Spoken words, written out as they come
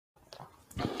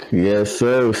Yes,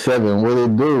 sir. Seven. What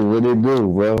it do? What it do,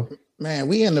 bro? Man,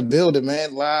 we in the building,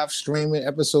 man. Live streaming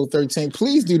episode 13.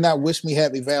 Please do not wish me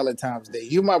happy Valentine's Day.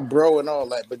 You're my bro and all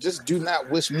that, but just do not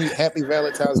wish me happy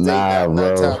Valentine's Day Nah, now. Not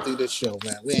bro. time through this show,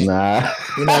 man. Nah.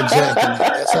 We're not jacking that.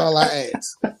 That's all I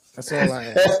ask. That's all I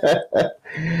ask.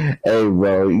 Hey,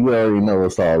 bro. You already know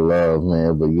it's all love,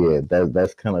 man. But yeah,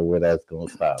 that's kind of where that's gonna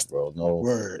stop, bro.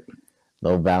 Word.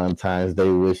 No Valentine's Day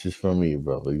wishes from me,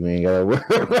 bro. You ain't gotta worry.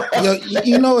 Yo,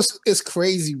 you know it's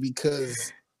crazy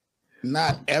because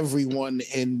not everyone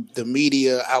in the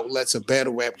media outlets of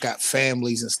battle rap got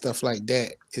families and stuff like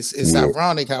that. It's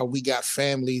ironic how we got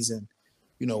families and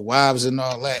wives and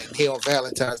all that. And here on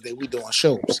Valentine's Day we doing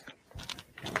shows.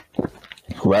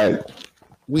 Right.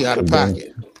 We out of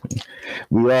pocket.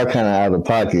 We are kind of out of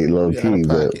pocket, low key,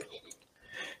 but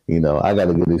I got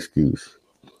a good excuse.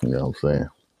 You know what I'm saying?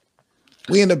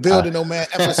 We in the building, though, man.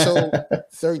 Episode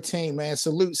 13, man.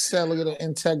 Salute cellular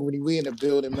integrity. We in the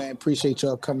building, man. Appreciate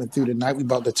y'all coming through tonight. We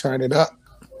about to turn it up.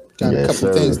 Got a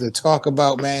couple things to talk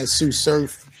about, man. Sue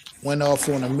Surf went off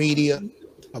on the media.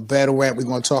 A battle rap. We're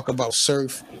going to talk about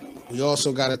Surf. We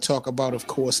also got to talk about, of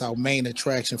course, our main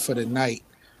attraction for the night.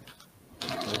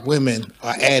 The women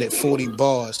are added 40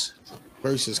 bars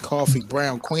versus Coffee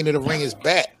Brown. Queen of the Ring is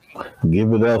back.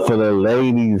 Give it up for the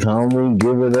ladies, homie.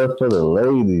 Give it up for the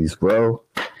ladies, bro.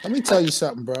 Let me tell you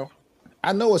something, bro.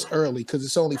 I know it's early because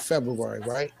it's only February,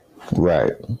 right?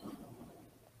 Right.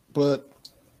 But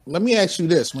let me ask you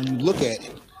this. When you look at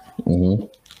it,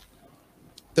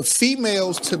 the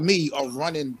females, to me, are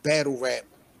running battle rap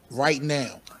right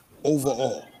now,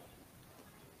 overall.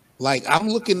 Like, I'm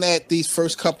looking at these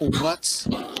first couple months.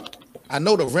 I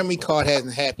know the Remy card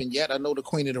hasn't happened yet. I know the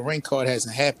Queen of the Ring card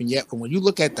hasn't happened yet. But when you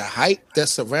look at the hype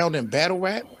that's surrounding battle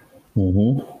rap,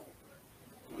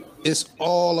 it's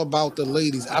all about the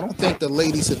ladies. I don't think the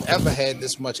ladies have ever had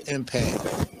this much impact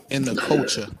in the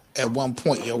culture at one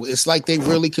point. It's like they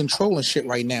really controlling shit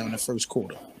right now in the first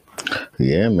quarter.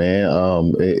 Yeah,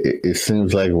 man. It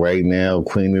seems like right now,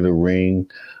 Queen of the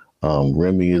Ring,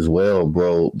 Remy as well,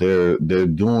 bro. They're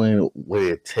doing what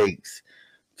it takes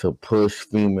to push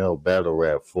female battle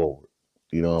rap forward.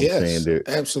 You know what I'm saying?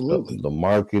 Absolutely. The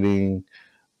marketing.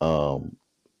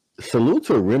 Salute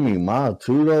to Remy Ma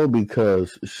too, though,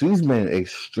 because she's been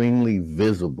extremely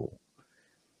visible.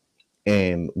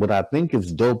 And what I think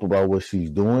is dope about what she's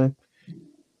doing,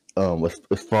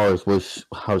 as far as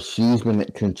how she's been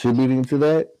contributing to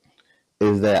that,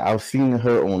 is that I've seen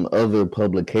her on other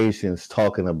publications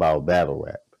talking about battle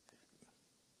rap.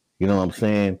 You know what I'm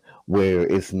saying? Where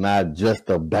it's not just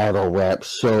a battle rap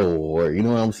show, or you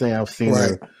know what I'm saying? I've seen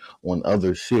her on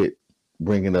other shit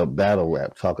bringing up battle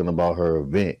rap, talking about her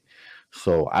event.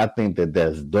 So I think that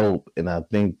that's dope, and I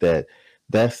think that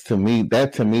that to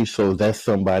me shows that's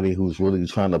somebody who's really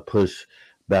trying to push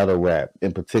battle rap,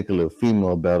 in particular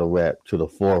female battle rap, to the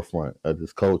forefront of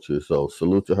this culture. So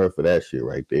salute to her for that shit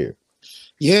right there.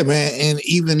 Yeah, man. And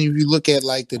even if you look at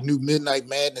like the new Midnight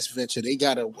Madness venture, they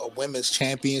got a women's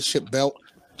championship belt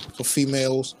for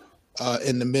females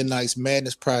in the Midnight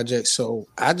Madness project. So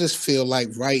I just feel like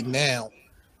right now,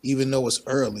 even though it's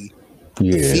early,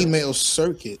 the female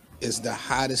circuit is the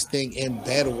hottest thing in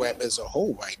battle rap as a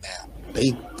whole right now.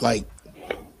 They like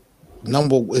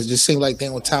it just seems like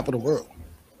they're on top of the world.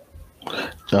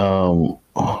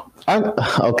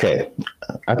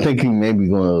 I think you may be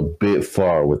going a bit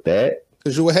far with that.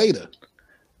 Because you're a hater.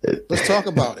 Let's talk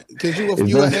about it. Because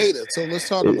you're a hater, so let's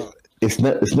talk about it. It's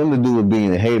nothing to do with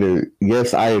being a hater.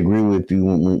 Yes, I agree with you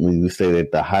when you say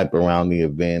that the hype around the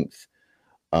events,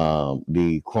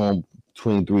 the Chrome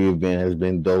 23 event has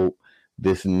been dope.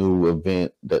 This new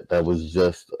event that was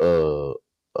just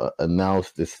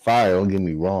announced is fire. Don't get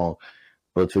me wrong,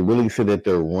 but to really say that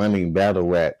they're running battle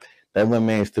rap, that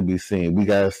remains to be seen. We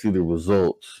gotta see the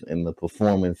results and the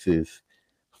performances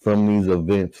from these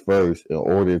events first in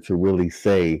order to really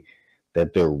say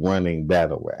that they're running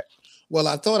battle rap. Well,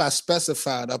 I thought I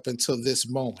specified up until this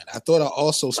moment. I thought I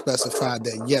also specified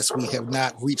that, yes, we have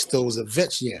not reached those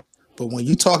events yet. But when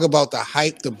you talk about the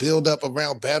hype, the buildup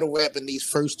around battle rap in these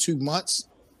first 2 months,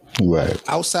 right,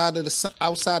 outside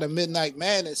of Midnight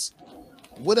Madness,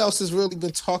 what else has really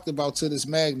been talked about to this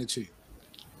magnitude?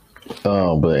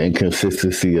 But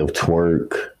inconsistency of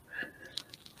twerk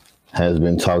has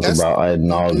been talked about ad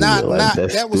nauseum.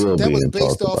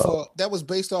 That was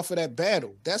based off of that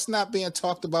battle. That's not being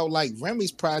talked about like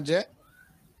Remy's project,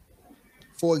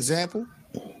 for example.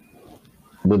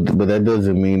 But that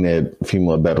doesn't mean that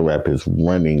female battle rap is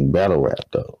running battle rap,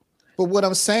 though. But what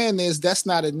I'm saying is that's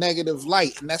not a negative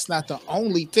light, and that's not the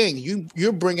only thing.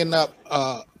 You're bringing up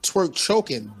twerk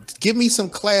choking. Give me some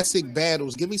classic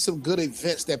battles. Give me some good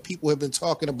events that people have been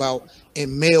talking about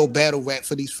in male battle rap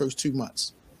for these first 2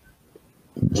 months.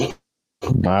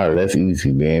 Wow, that's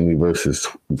easy. Danny versus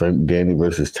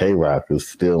Tay Rock is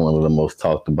still one of the most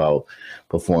talked about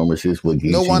performances. What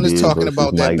Geechee no one is did talking versus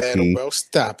about that Mike battle, P. bro.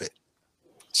 Stop it.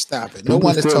 Stop it. No People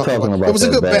one is still talking about. It about was a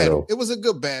that good battle. battle. It was a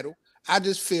good battle. I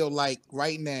just feel like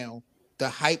right now the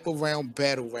hype around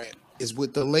battle rap is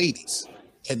with the ladies,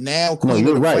 and now Queen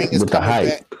of the right, Ring is with the coming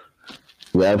hype. back.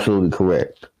 You're absolutely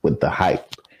correct with the hype.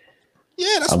 Yeah,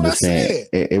 that's I'm what I just saying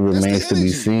said. it remains to be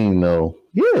seen, though.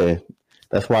 Yeah,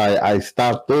 that's why I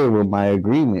stopped there with my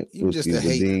agreement You with just you. a But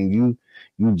hater. then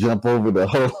you jump over the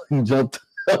whole, you jumped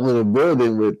over the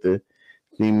building with the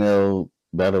female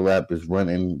battle rap is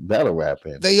running battle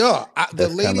rapping. They are. The That's kind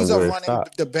of ladies are where it running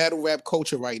stopped. the battle rap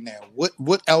culture right now.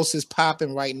 What else is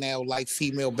popping right now like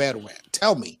female battle rap?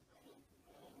 Tell me.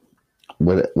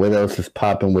 What else is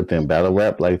popping within battle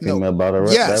rap like female battle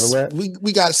rap? Yes,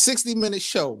 we got a 60-minute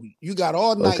show. You got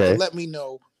all night to let me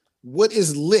know what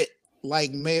is lit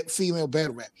like female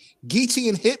battle rap. Geechee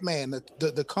and Hitman,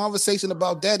 the conversation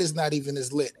about that is not even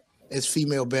as lit as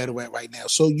female battle rap right now.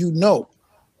 So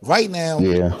right now,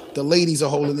 the ladies are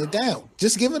holding it down.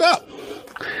 Just give it up.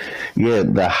 Yeah,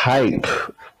 the hype,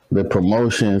 the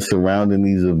promotion surrounding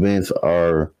these events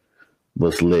are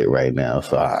what's lit right now.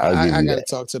 So I got to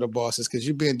talk to the bosses because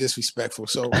you're being disrespectful.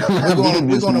 So we're gonna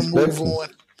move on.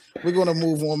 We're gonna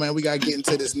move on, man. We gotta get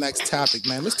into this next topic,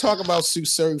 man. Let's talk about Tsu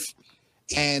Surf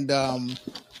and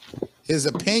his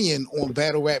opinion on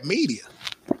battle rap media.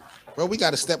 Bro, we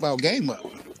got to step our game up.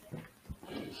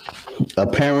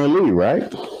 Apparently,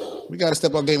 right? We got to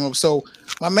step our game up. So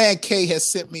my man K has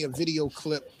sent me a video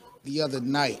clip the other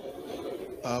night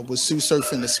with Tsu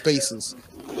Surf in the Spaces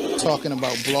talking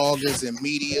about bloggers and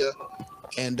media.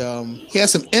 And he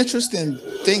has some interesting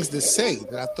things to say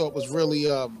that I thought was really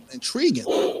intriguing.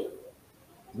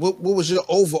 What was your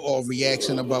overall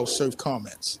reaction about Surf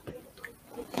comments?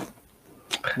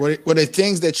 Were there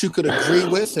things that you could agree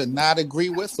with or not agree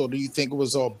with, or do you think it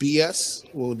was all BS?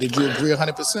 Or did you agree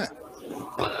 100%?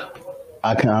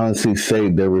 I can honestly say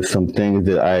there were some things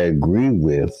that I agree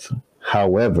with.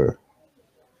 However,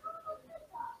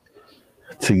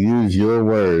 to use your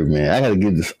word, man, I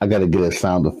gotta get a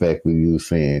sound effect with you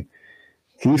saying.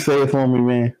 Can you say it for me,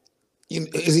 man?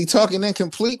 Is he talking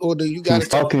incomplete, or do you got? He's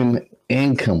talking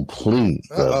incomplete,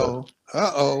 brother.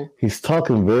 Uh-oh. He's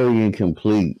talking very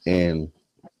incomplete, and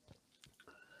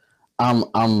I'm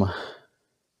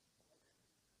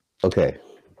okay.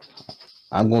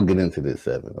 I'm gonna get into this,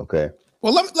 Seven. Okay.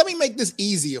 Well, let me make this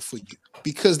easier for you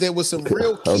because there was some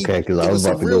real key,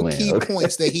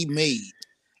 points that he made,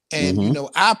 and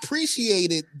I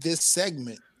appreciated this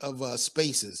segment of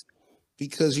Spaces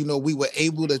because we were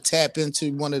able to tap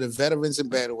into one of the veterans in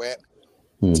battle rap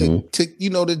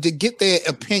to get their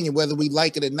opinion, whether we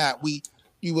like it or not.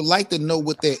 You would like to know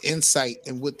what their insight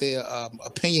and what their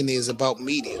opinion is about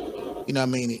media. You know what I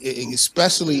mean?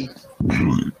 Especially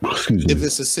if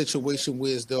it's a situation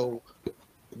where as though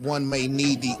one may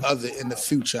need the other in the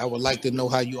future. I would like to know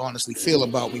how you honestly feel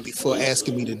about me before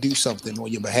asking me to do something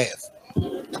on your behalf.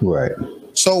 Right.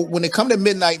 So when it comes to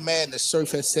Midnight Madness,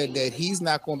 Surf has said that he's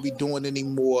not going to be doing any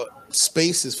more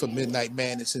spaces for Midnight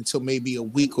Madness until maybe a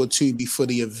week or two before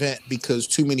the event because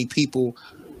too many people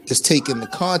is taking the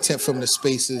content from the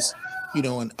spaces,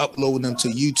 and uploading them to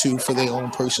YouTube for their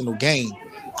own personal gain.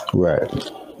 Right.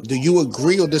 Do you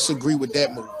agree or disagree with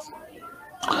that move?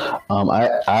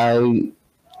 I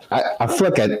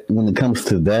feel like when it comes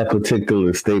to that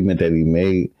particular statement that he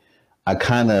made, I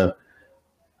can't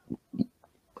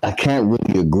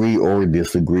really agree or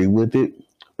disagree with it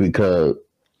because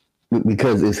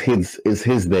it's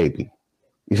his baby.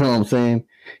 You know what I'm saying?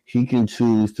 He can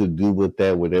choose to do with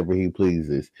that whatever he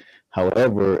pleases.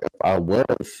 However, if I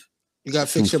was, you got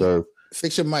to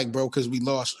fix your mic, bro, because we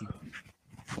lost you.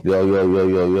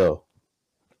 Yo.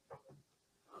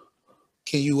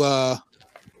 Can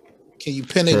you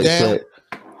pin it down?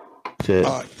 Check.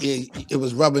 Yeah, it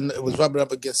was rubbing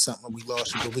up against something. We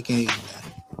lost you, but we can hear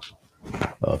you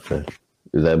now. Okay.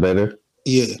 Is that better?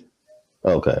 Yeah.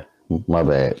 Okay. My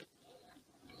bad.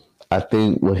 I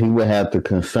think what he would have to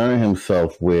concern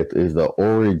himself with is the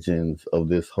origins of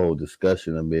this whole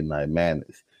discussion of Midnight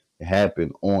Madness. It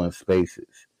happened on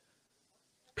Spaces.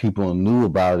 People knew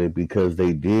about it because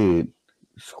they did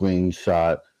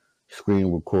screenshot,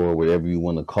 screen record, whatever you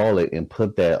want to call it, and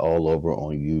put that all over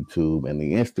on YouTube and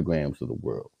the Instagrams of the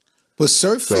world. But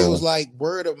Surf feels like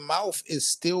word of mouth is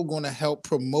still going to help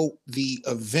promote the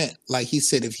event. Like he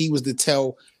said, if he was to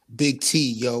tell Big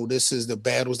T, yo, this is the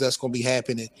battles that's gonna be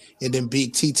happening. And then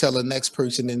Big T tell the next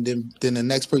person, and then the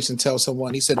next person tells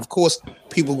someone. He said, of course,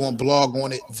 people gonna blog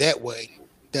on it that way.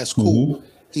 That's cool. Mm-hmm.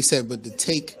 He said, but to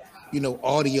take,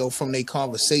 audio from their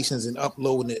conversations and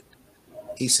uploading it,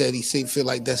 he said feel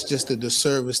like that's just a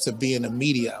disservice to being a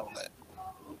media outlet.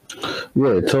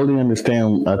 Yeah, totally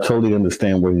understand. I totally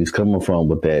understand where he's coming from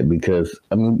with that because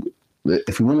I mean,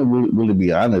 if you want to really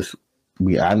be honest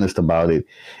about it,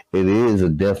 it is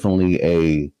definitely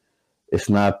a. It's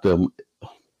not the.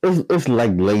 It's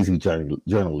like lazy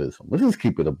journalism. Let's just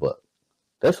keep it a buck.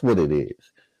 That's what it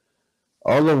is.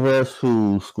 All of us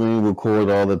who screen record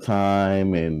all the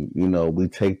time, and we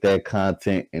take that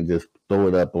content and just throw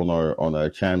it up on our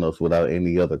channels without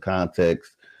any other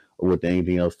context or with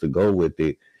anything else to go with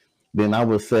it. Then I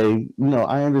would say,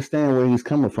 I understand where he's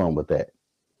coming from with that.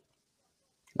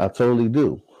 I totally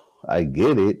do. I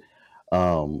get it.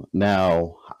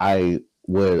 Now, I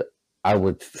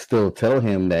would still tell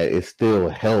him that it still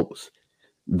helps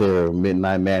their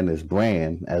Midnight Madness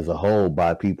brand as a whole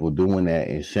by people doing that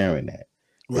and sharing that.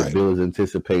 Right. It builds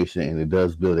anticipation and it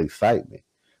does build excitement.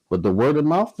 But the word of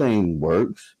mouth thing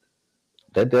works.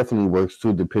 That definitely works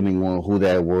too, depending on who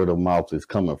that word of mouth is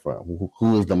coming from.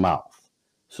 Who is the mouth?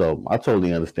 So I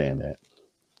totally understand that.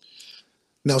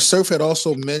 Now, Surf had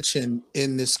also mentioned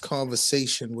in this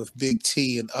conversation with Big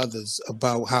T and others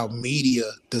about how media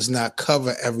does not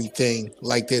cover everything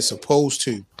like they're supposed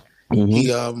to.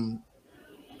 Mm-hmm.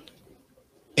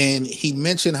 And he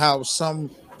mentioned how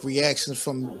some reactions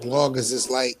from bloggers is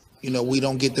like, we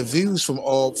don't get the views from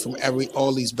all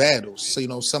these battles.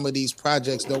 So, some of these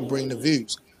projects don't bring the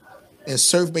views. And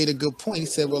Surf made a good point. He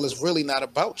said, well, it's really not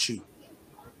about you.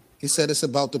 He said it's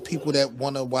about the people that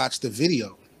want to watch the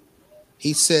video.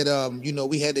 He said,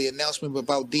 we had the announcement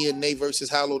about DNA versus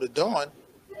Hollow the Dawn,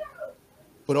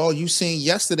 but all you seen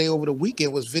yesterday over the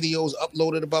weekend was videos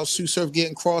uploaded about Sue Surf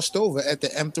getting crossed over at the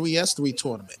M3S3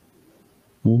 tournament.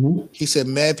 Mm-hmm. He said,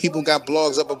 mad people got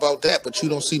blogs up about that, but you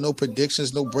don't see no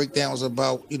predictions, no breakdowns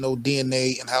about,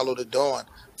 DNA and Hollow the Dawn,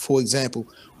 for example.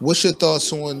 What's your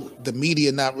thoughts on the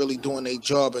media not really doing their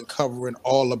job and covering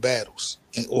all the battles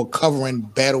or covering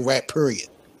battle rap, period?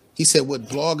 He said what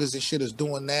bloggers and shit is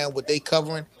doing now, what they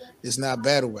covering is not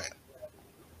battle rap.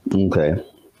 Okay.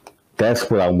 That's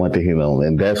what I want to hit on,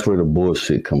 and that's where the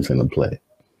bullshit comes into play,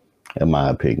 in my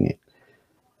opinion.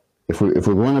 If we're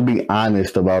going to be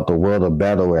honest about the world of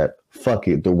battle rap, fuck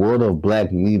it, the world of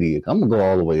black media, I'm going to go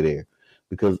all the way there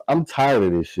because I'm tired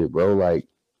of this shit, bro. Like,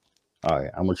 all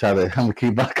right, I'm going to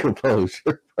keep my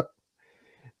composure.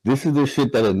 This is the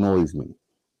shit that annoys me,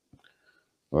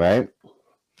 right?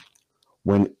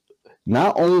 When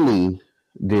not only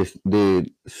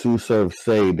did Sue Surf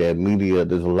say that media,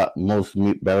 most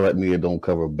battle rap media don't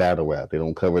cover battle rap. They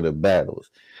don't cover the battles.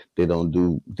 They don't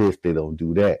do this. They don't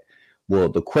do that. Well,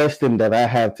 the question that I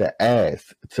have to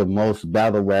ask to most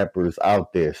battle rappers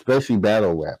out there, especially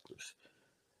battle rappers,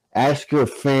 ask your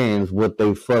fans what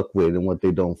they fuck with and what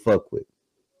they don't fuck with.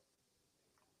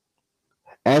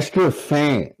 Ask your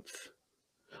fans,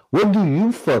 what do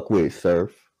you fuck with,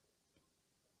 Surf?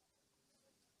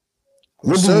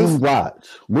 What do you watch?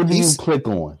 What do you click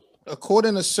on?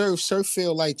 According to Surf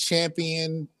feel like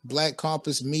Champion, Black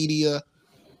Compass Media.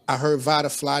 I heard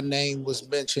Vidafly name was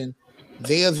mentioned.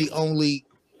 They're the only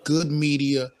good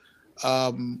media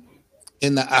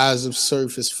in the eyes of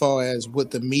Surf as far as what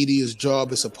the media's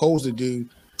job is supposed to do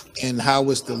and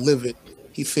how it's delivered.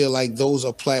 He feel like those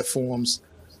are platforms,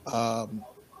 that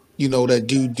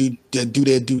do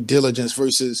their due diligence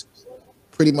versus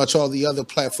pretty much all the other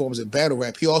platforms in battle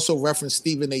rap. He also referenced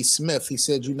Stephen A. Smith. He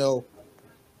said,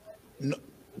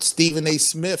 Stephen A.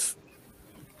 Smith,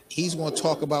 he's going to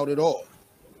talk about it all.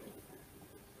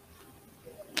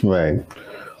 Right.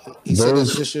 He said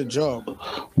it's just your job.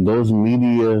 Those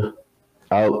media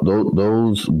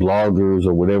those bloggers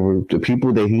or whatever, the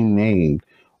people that he named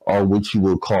are what you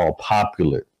would call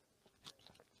popular.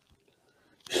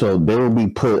 So they will be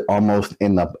put almost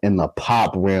in the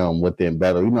pop realm within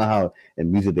battle. You know how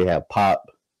in music they have pop,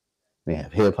 they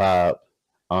have hip hop,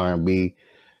 R&B.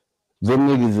 Them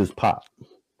niggas is pop.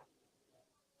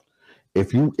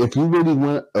 If you really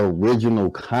want original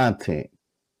content,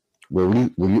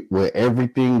 where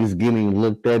everything is getting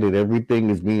looked at and everything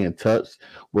is being touched,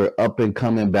 where up and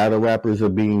coming battle rappers are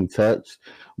being touched,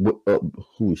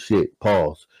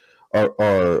 pause.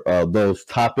 Or those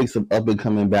topics of up and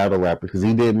coming battle rappers, because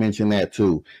he did mention that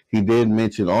too. He did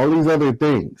mention all these other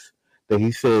things that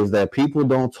he says that people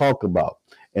don't talk about.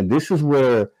 And this is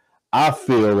where I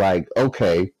feel like,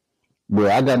 okay, where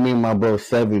I got me and my bro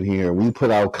Seven here, we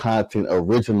put out content,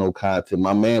 original content.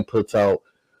 My man puts out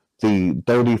the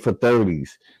 30 for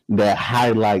 30s that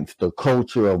highlights the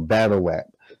culture of battle rap.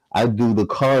 I do the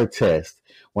card test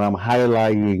where I'm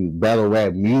highlighting battle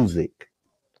rap music,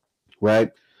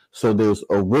 right? So there's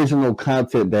original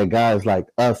content that guys like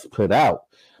us put out,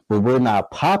 but we're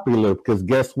not popular because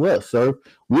guess what, sir?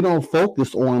 We don't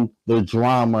focus on the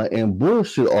drama and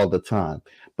bullshit all the time.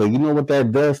 But you know what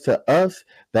that does to us?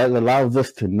 That allows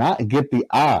us to not get the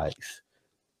eyes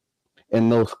and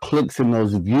those clicks and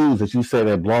those views that you say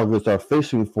that bloggers are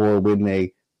fishing for when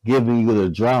they giving you the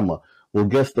drama. Well,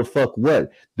 guess the fuck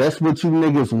what? That's what you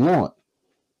niggas want.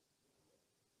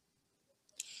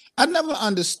 I never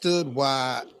understood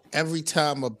why every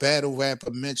time a battle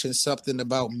rapper mentions something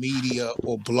about media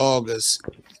or bloggers,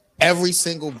 every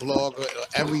single blogger or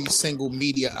every single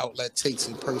media outlet takes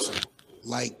it personal.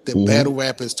 Like the battle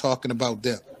rappers talking about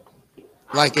them.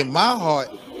 Like in my heart,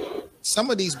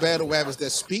 some of these battle rappers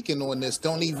that's speaking on this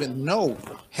don't even know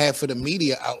half of the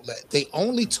media outlet. They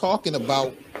only talking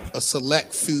about a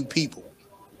select few people.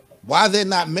 Why they're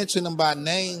not mentioning them by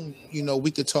name,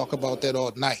 we could talk about that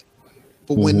all night.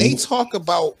 But when they talk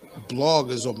about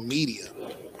bloggers or media,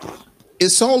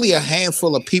 it's only a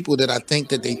handful of people that I think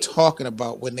that they talking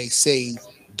about when they say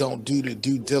don't do the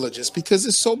due diligence, because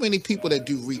there's so many people that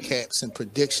do recaps and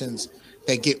predictions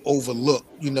that get overlooked.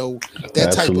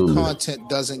 That type of Absolutely. content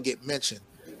doesn't get mentioned.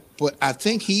 But I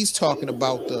think he's talking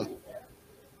about the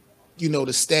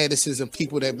statuses of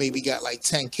people that maybe got like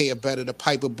 10K or better, the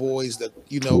Piper Boys,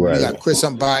 you Right. got Chris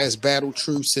Unbiased, Battle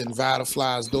Truths, and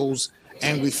Flies, those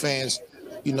angry fans,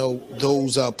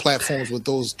 those platforms with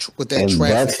that And traffic.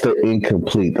 that's the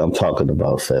incomplete I'm talking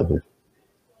about, Seven.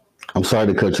 I'm sorry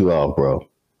to cut you off, bro.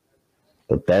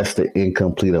 But that's the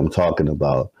incomplete I'm talking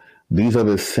about. These are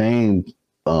the same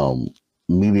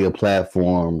media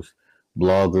platforms,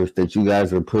 bloggers that you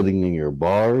guys are putting in your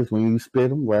bars when you spit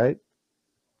them, right?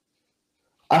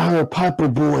 I heard Piper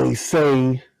Boy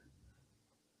say,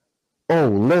 "Oh,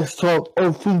 let's talk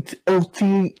OTFMZ."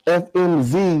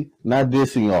 Not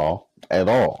dissing y'all at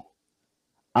all.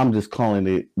 I'm just calling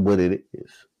it what it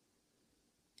is.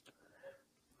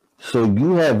 So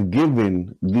you have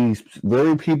given these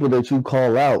very people that you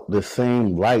call out the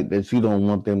same light that you don't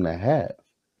want them to have.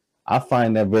 I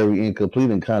find that very incomplete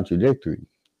and contradictory.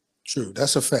 True.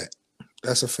 That's a fact.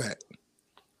 That's a fact.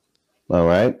 All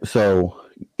right. So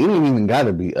it ain't even got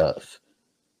to be us.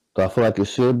 Do I feel like it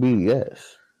should be?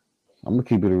 Yes. I'm going to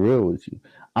keep it real with you.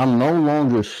 I'm no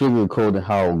longer sugarcoating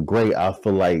how great I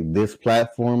feel like this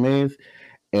platform is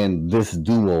and this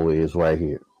duo is right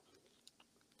here.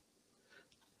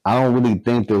 I don't really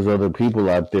think there's other people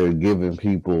out there giving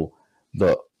people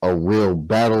a real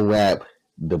battle rap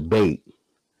debate.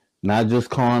 Not just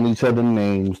calling each other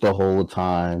names the whole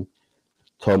time,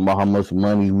 talking about how much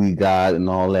money we got and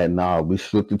all that. Nah, we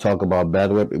strictly talk about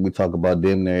battle rap and we talk about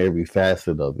damn near every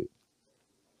facet of it.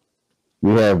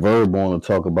 We have Verb on to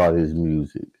talk about his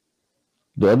music.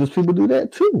 Do other people do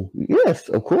that too? Yes,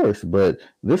 of course. But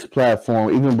this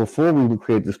platform, even before we would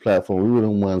create this platform, we were the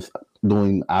ones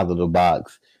doing out of the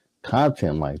box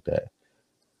content like that.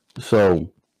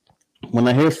 So when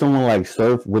I hear someone like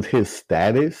Surf with his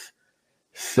status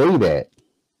say that,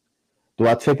 do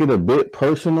I take it a bit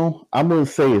personal? I'm going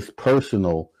to say it's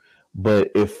personal, but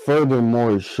it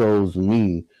furthermore shows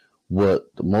me what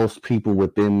most people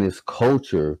within this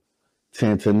culture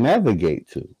tend to navigate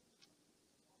to.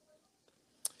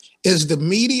 Is the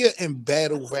media and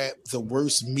battle rap the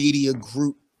worst media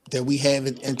group that we have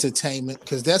in entertainment?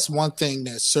 Because that's one thing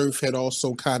that Surf had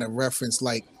also kind of referenced,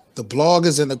 like the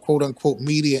bloggers and the quote unquote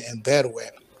media and battle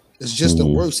rap. It's just the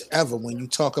worst ever when you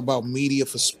talk about media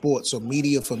for sports or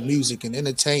media for music and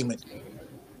entertainment.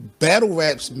 Battle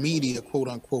rap's media, quote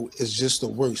unquote, is just the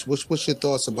worst. What's your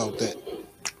thoughts about that?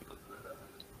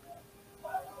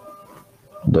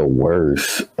 The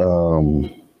worst.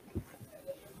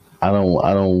 I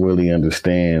don't really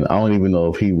understand. I don't even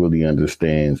know if he really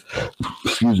understands,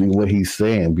 excuse me, what he's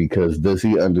saying, because does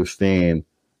he understand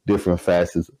different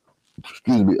facets,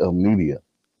 excuse me, of media?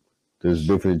 There's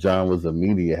different genres of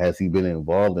media. Has he been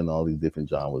involved in all these different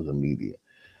genres of media?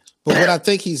 But what I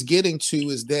think he's getting to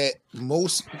is that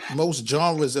most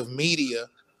genres of media,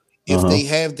 if they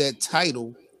have that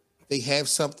title, they have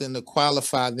something to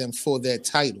qualify them for that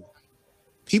title.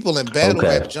 People in battle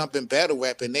rap Okay. jump in battle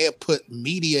rap and they'll put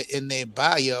media in their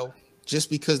bio just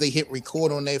because they hit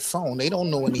record on their phone. They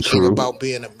don't know anything True. about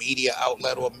being a media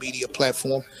outlet or a media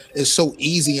platform. It's so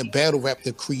easy in battle rap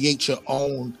to create your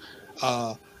own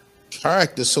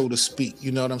character, so to speak.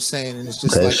 You know what I'm saying? And it's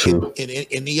just That's like true.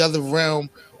 in the other realm,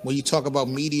 when you talk about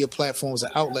media platforms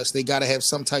and outlets, they got to have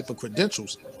some type of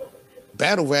credentials.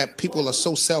 battle rap, people are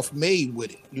so self-made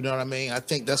with it. You know what I mean? I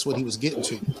think that's what he was getting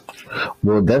to.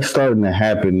 Well, that's starting to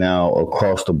happen now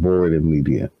across the board in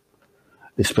media,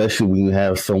 especially when you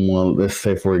have someone, let's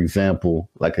say, for example,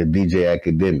 like a DJ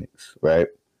Academics, right?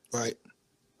 Right.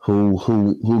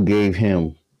 Who gave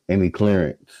him any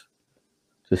clearance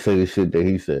to say the shit that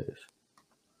he says?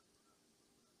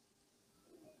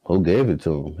 Who gave it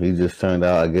to him? He just turned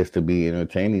out, I guess, to be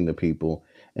entertaining to people,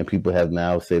 and people have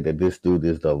now said that this dude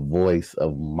is the voice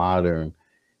of modern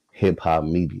hip hop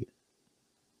media.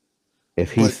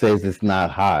 If he says it's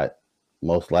not hot,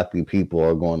 most likely people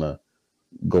are going to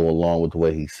go along with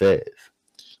what he says.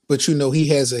 But you know, he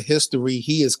has a history.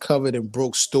 He has covered and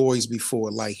broke stories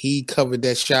before. Like he covered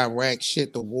that Chirac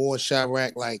shit, the war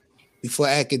Chirac, like before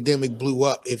Academic blew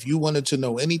up. If you wanted to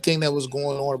know anything that was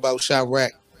going on about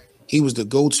Chirac, he was the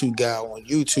go-to guy on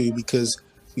YouTube because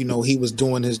you know he was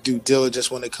doing his due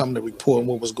diligence when it come to reporting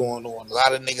what was going on. A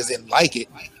lot of niggas didn't like it,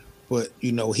 but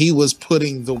you know he was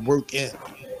putting the work in.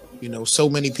 You know, so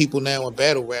many people now in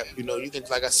battle rap. You know, you can,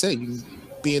 like I said, you can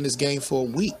be in this game for a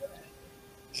week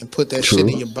and put that shit in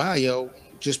True. your bio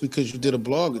just because you did a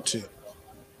blog or two.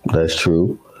 That's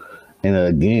true. And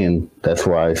again, that's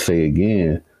why I say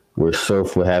again, where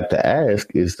Surf would have to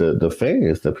ask is the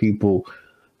fans, the people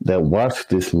that watch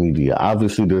this media.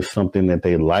 Obviously, there's something that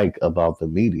they like about the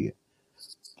media,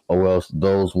 or else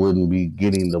those wouldn't be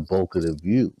getting the bulk of the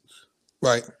views.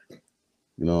 Right.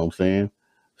 You know what I'm saying?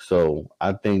 So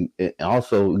I think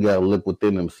also you got to look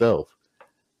within themselves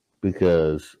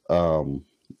because I'm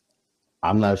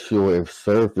not sure if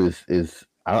Surf is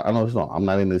I know it's not. I'm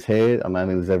not in his head. I'm not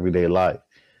in his everyday life.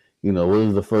 You know, what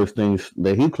is the first thing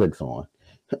that he clicks on?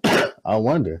 I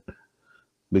wonder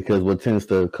because what tends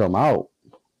to come out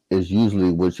is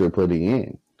usually what you're putting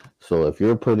in. So if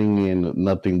you're putting in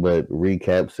nothing but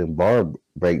recaps and bar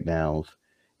breakdowns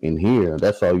in here,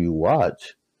 that's all you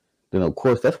watch, then of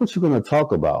course that's what you're going to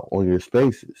talk about on your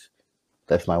spaces.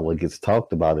 That's not what gets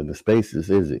talked about in the spaces,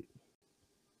 is it?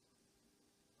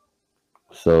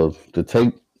 So to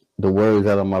take the words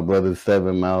out of my brother's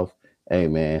seven mouth, hey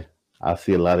man, I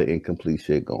see a lot of incomplete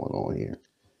shit going on here.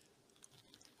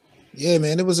 Yeah,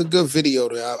 man, it was a good video.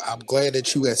 I'm glad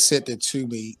that you had sent it to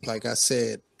me. Like I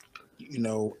said, you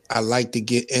know, I like to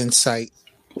get insight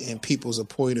and people's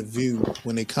point of view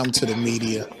when they come to the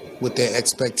media, what their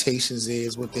expectations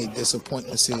is, what their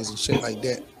disappointments is, and shit like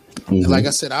that. And like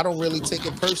I said, I don't really take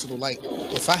it personal. Like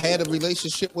if I had a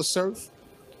relationship with Surf,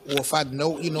 or if I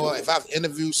know, you know, if I've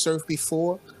interviewed Surf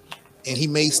before and he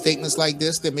made statements like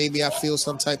this, then maybe I feel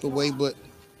some type of way. But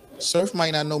Surf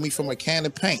might not know me from a can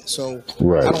of paint. So I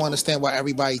Right. don't understand why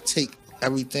everybody take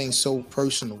everything so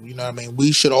personal. You know what I mean?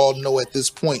 We should all know at this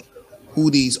point who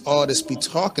these artists be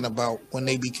talking about when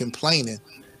they be complaining.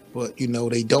 But, you know,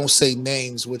 they don't say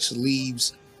names, which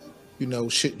leaves, you know,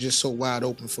 shit just so wide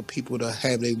open for people to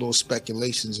have their little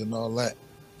speculations and all that.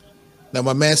 Now,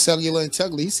 my man Cellular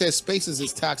Integrity, he says Spaces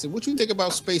is toxic. What you think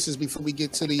about Spaces before we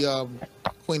get to the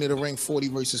Queen of the Ring 40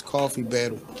 versus Coffee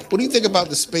battle? What do you think about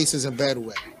the Spaces and battle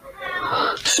rap?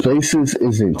 Spaces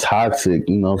isn't toxic,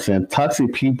 you know what I'm saying?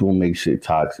 Toxic people make shit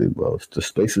toxic, bro. The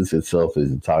spaces itself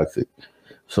isn't toxic.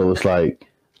 So it's like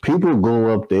people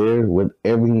go up there with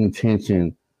every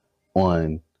intention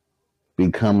on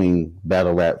becoming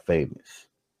battle rap famous.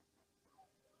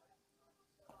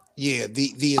 Yeah,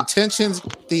 the intentions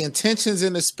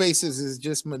in the spaces is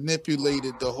just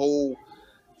manipulated the whole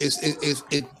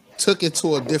it took it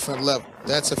to a different level.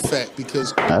 That's a fact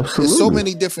because there's so Absolutely.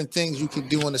 many different things you can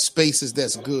do in the spaces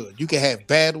that's good. You can have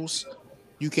battles,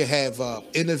 you can have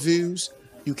interviews,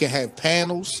 you can have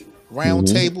panels, round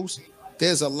Mm-hmm. tables.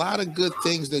 There's a lot of good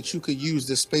things that you could use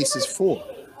the spaces for.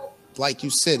 Like you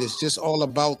said, it's just all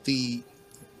about the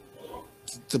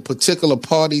particular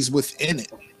parties within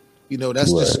it. You know,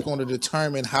 that's just Right. going to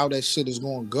determine how that shit is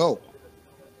going to go.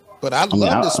 But I I mean,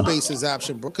 love the spaces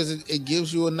option, bro, because it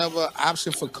gives you another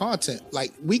option for content.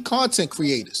 Like we content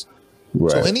creators.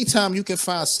 So right. anytime you can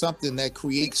find something that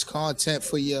creates content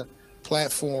for your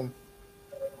platform,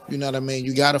 you know what I mean?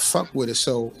 You gotta fuck with it.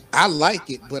 So I like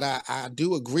it, but I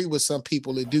do agree with some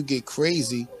people that do get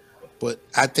crazy. But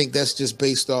I think that's just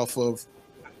based off of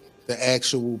the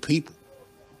actual people.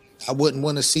 I wouldn't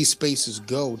want to see spaces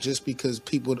go just because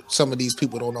some of these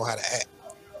people don't know how to act.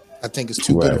 I think it's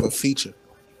too good of Right. a feature.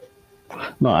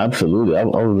 No, absolutely. I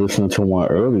was listening to one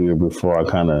earlier before I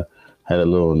kind of had a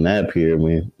little nap here. I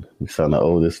mean, we sound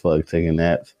old as fuck taking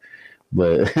naps,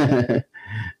 but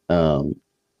um,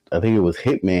 I think it was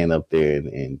Hitman up there,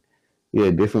 and yeah,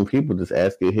 different people just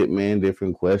asking Hitman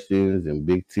different questions, and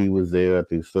Big T was there. I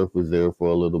think Surf was there for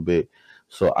a little bit,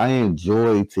 so I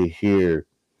enjoy to hear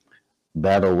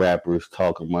battle rappers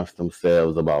talk amongst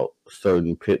themselves about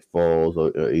certain pitfalls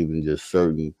or even just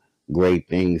certain great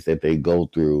things that they go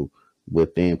through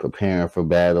within preparing for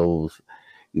battles,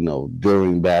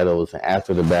 during battles and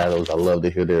after the battles. I love to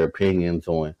hear their opinions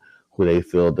on who they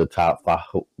feel the top five,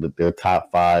 that their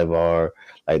top five are.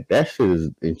 Like that shit is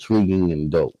intriguing and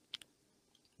dope.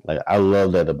 Like I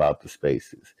love that about the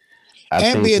spaces. I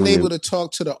And think being when able it, to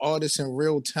talk to the artist in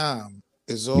real time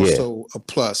is yeah, also a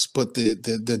plus. But the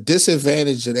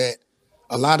disadvantage of that,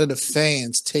 a lot of the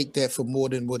fans take that for more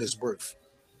than what it's worth.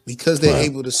 Because they're right,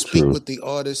 able to speak true, with the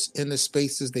artists in the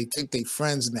spaces, they think they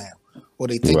friends now, or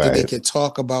they think that they right, can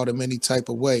talk about them any type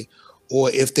of way. Or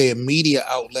if they're a media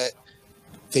outlet,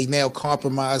 they now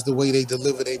compromise the way they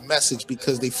deliver their message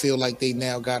because they feel like they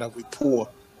now got a rapport,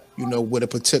 with a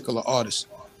particular artist.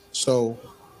 So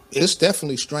it's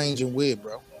definitely strange and weird,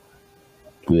 bro.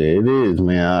 yeah, it is,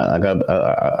 man.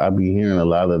 I be hearing a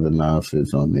lot of the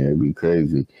nonsense on there. It'd be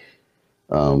crazy.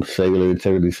 Cellular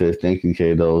Integrity says, thank you,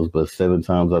 K-Dos, but 7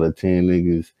 times out of 10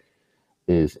 niggas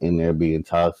is in there being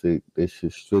toxic. They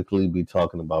should strictly be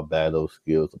talking about battle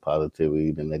skills, the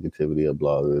positivity, the negativity of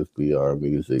bloggers, BR,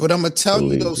 music, But I'm gonna the tell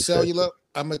you though, leagues, etc. cellular.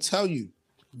 I'm gonna tell you,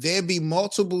 there be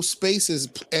multiple spaces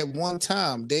at one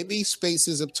time. There be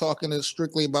spaces of talking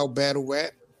strictly about battle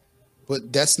rap,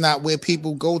 but that's not where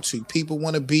people go to. People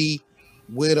want to be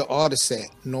where the artists at,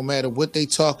 no matter what they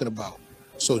talking about.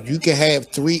 So you can have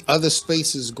three other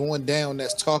spaces going down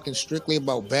that's talking strictly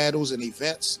about battles and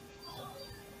events.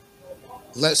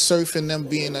 Let surf and them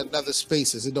be in another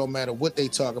spaces. It don't matter what they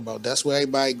talk about. That's where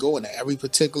everybody going at. Every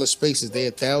particular spaces. They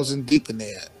 1,000 deep in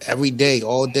there every day,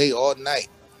 all night.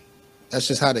 That's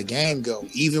just how the game go.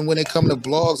 Even when it come to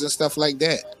blogs and stuff like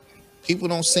that, people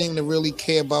don't seem to really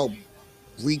care about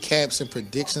recaps and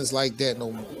predictions like that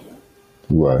no more.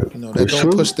 Right. That It's don't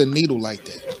true. push the needle like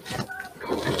that.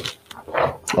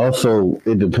 Also,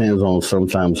 it depends on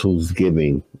sometimes who's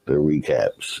giving the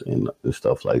recaps and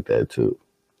stuff like that too.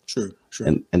 True,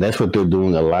 true. And that's what they're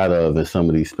doing a lot of in some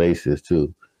of these spaces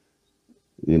too.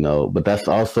 But that's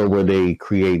also where they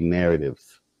create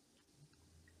narratives.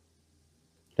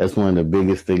 That's one of the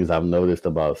biggest things I've noticed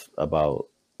about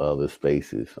the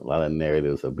spaces. A lot of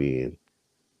narratives are being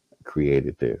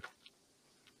created there.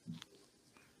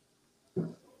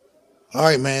 All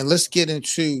right, man. Let's get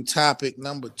into topic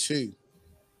number 2.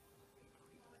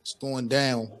 It's going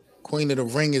down. Queen of the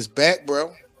Ring is back,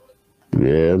 bro.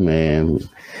 Yeah, man.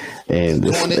 They And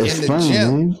doing it in it's the funny,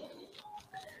 gym. man.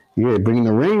 Yeah, bringing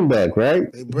the ring back,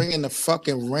 right? They bringing the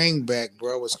fucking ring back,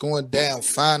 bro. It's going down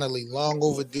finally. Long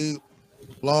overdue,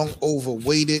 long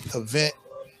overweighted event.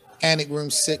 Panic Room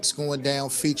 6 going down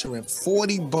featuring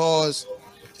 40 bars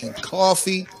and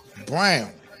Coffee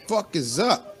Brown. Fuck is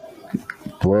up.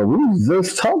 Well, we was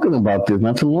just talking about this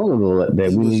not too long ago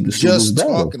that We we was need to see this just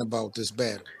battle. talking about this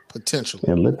battle, potentially.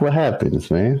 And look what happens,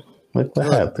 man. Look what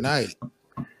Good happens. night.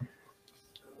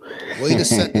 Way to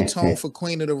set the tone for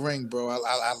Queen of the Ring, bro.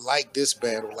 I like this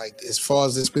battle. Like, as far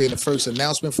as this being the first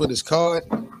announcement for this card,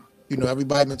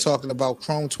 everybody been talking about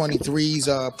Chrome 23's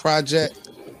project.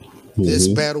 This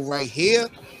hmm battle right here,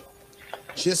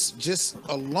 just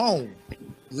alone,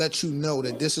 let you know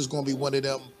that this is going to be one of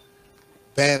them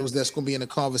battles that's going to be in the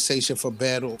conversation for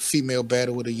female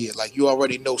battle of the year. Like, you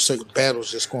already know certain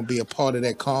battles that's going to be a part of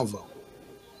that convo.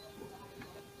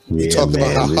 We Yeah, talked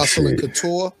about how man. This Hustle and shit.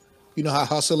 Couture, how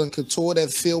Hustle and Couture,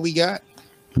 that feel we got.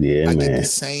 Yeah, I get the man.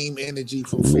 same energy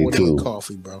from Me 40 and too.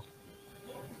 Coffee, bro.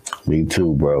 Me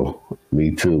too, bro.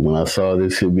 Me too. When I saw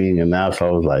this shit being announced, I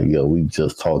was like, yo, we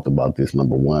just talked about this,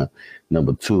 number one.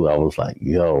 Number two, I was like,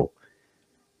 yo,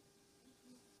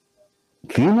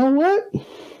 you know what?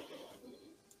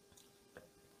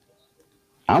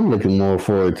 I'm looking more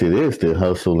forward to this than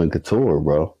Hustle and Couture,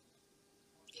 bro.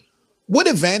 What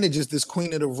advantages does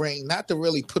Queen of the Ring, not to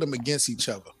really put them against each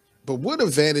other, but what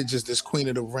advantages does Queen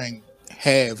of the Ring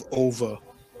have over,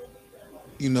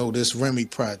 this Remy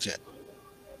project?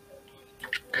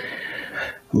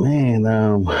 Man,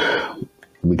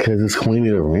 because it's Queen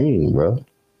of the Ring, bro.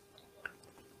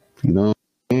 You know what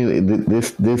I mean?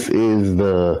 This is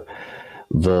the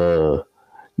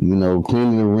Queen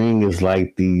of the Ring is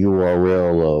like the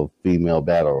URL of female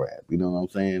battle rap. You know what I'm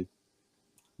saying?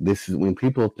 This is when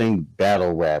people think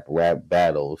battle rap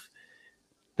battles,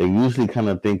 they usually kind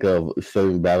of think of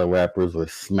certain battle rappers or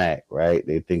smack, right?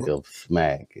 They think of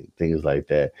smack and things like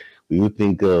that. When you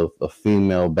think of a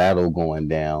female battle going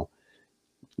down,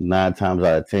 9 times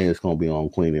out of 10, it's going to be on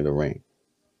Queen of the Ring.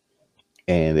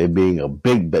 And it being a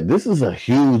big bet. This is a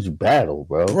huge battle,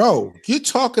 bro. Bro, you're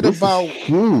talking This is about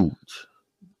huge.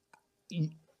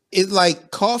 it, like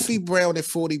Coffee Brown at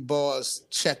 40 bars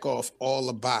check off all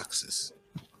the boxes.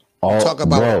 You talk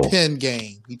about bro. pin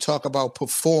game. You talk about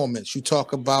performance. You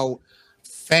talk about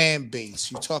fan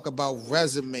base. You talk about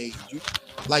resume.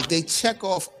 Like they check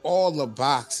off all the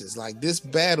boxes. Like this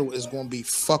battle is going to be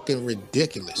fucking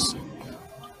ridiculous.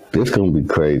 This gonna be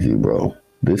crazy, bro.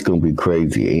 This gonna be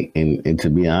crazy. And to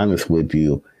be honest with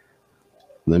you,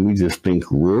 let me just think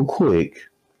real quick.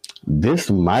 This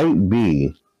might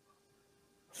be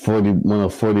one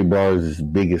of 40 Bars'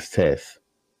 biggest tests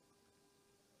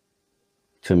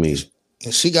to me.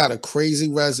 And she got a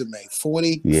crazy resume.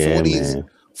 40, yeah, 40 man. is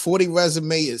 40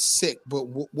 resume is sick, but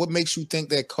what makes you think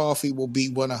that Coffee will be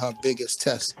one of her biggest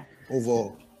tests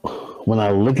overall? When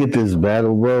I look at this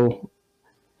battle, bro,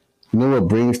 you know what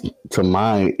brings to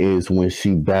mind is when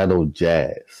she battled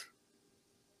Jazz.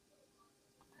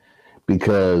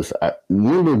 Because I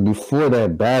remember before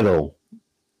that battle,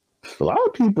 a lot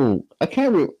of people, I'm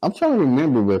trying to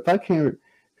remember, but if I can't,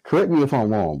 correct me if I'm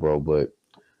wrong, bro, but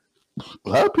a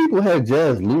lot of people had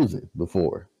Jazz losing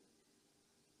before.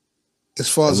 As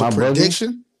far as a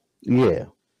prediction? Yeah.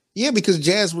 Yeah, because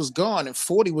Jazz was gone and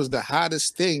 40 was the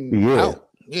hottest thing out.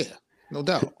 Yeah, no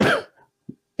doubt.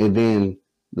 And then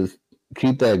let's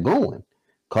keep that going.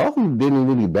 Coffee didn't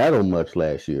really battle much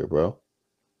last year, bro.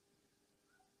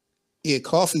 Yeah,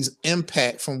 Coffee's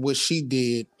impact from what she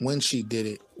did when she did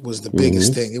it was the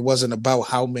biggest thing. It wasn't about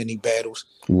how many battles.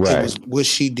 Right. It was what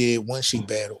she did when she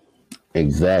battled.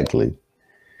 Exactly.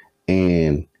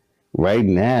 And right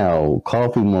now,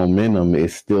 Coffee momentum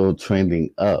is still trending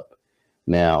up.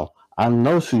 Now, I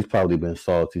know she's probably been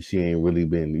salty. She ain't really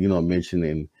been,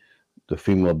 mentioning the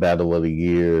female battle of the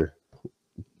year,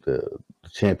 the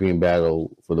champion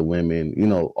battle for the women,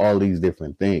 all these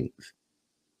different things.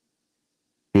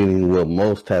 Getting what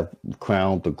most have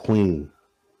crowned the queen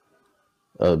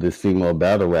of this female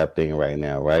battle rap thing right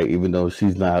now, right? Even though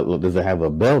doesn't have a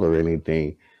belt or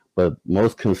anything, but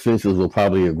most consensus will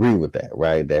probably agree with that,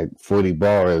 right? That 40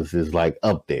 Bars is like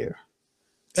up there.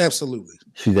 Absolutely.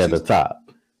 She's at the top.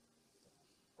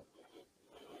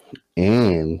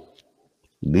 And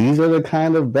these are the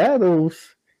kind of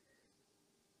battles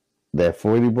that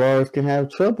 40 Bars can have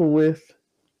trouble with.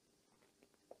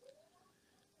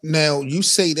 Now, you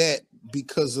say that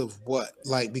because of what?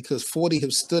 Like, because 40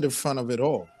 have stood in front of it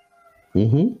all.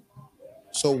 Mm-hmm.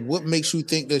 So what makes you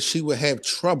think that she would have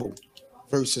trouble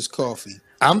versus Coffee?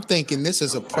 I'm thinking this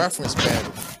is a preference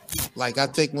battle. Like, I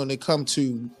think when it comes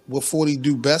to what 40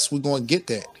 do best, we're going to get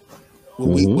that.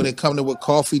 When it comes to what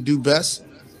Coffee do best,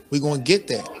 we're going to get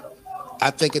that. I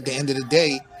think at the end of the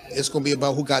day, it's going to be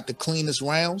about who got the cleanest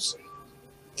rounds.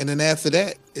 And then after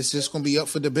that, it's just going to be up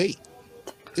for debate.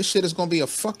 This shit is going to be a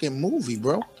fucking movie,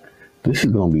 bro. This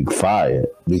is going to be fire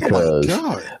because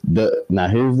now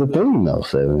here's the thing though,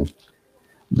 Seven.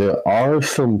 There are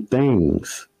some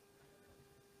things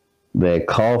that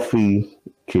Coffee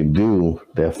can do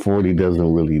that 40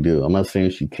 doesn't really do. I'm not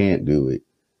saying she can't do it,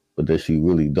 but that she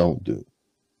really don't do.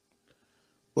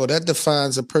 Well, that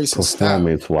defines a person's style.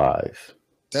 Performance-wise.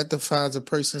 That defines a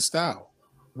person's style.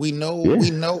 We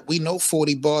know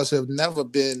 40 Bars have never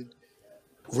been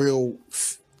real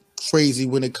crazy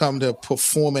when it comes to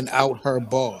performing out her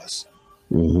bars.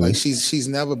 Like she's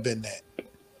never been that.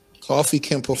 Coffee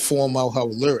can perform out her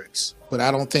lyrics, but I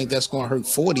don't think that's going to hurt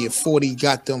 40. If 40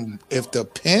 got them, if the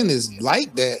pen is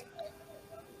like that,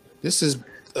 this is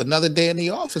another day in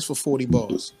the office for 40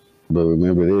 Bars. But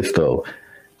remember this though,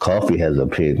 Coffee has a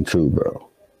pen too, bro.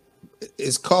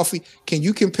 Is Coffee? Can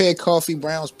you compare Coffee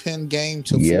Brown's pen game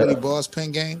to 40 Bars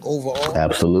pen game overall?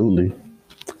 Absolutely.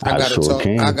 I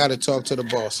gotta talk to the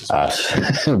bosses.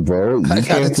 Bro, I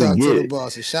gotta talk to the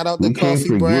bosses. Shout out to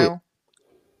Coffee Brown.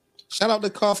 Shout out to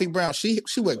Coffee Brown. She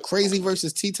went crazy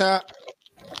versus T-Top.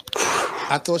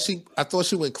 I thought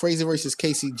she went crazy versus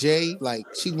KCJ. Like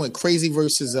she went crazy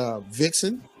versus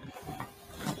Vixen.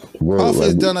 Coffee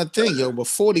has done a thing, yo. But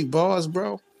 40 Bars,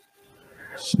 bro.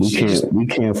 We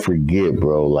can't forget,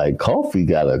 bro. Like Coffee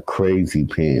got a crazy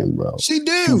pen, bro. She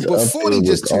do, but 40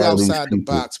 just too outside the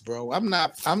box, bro. I'm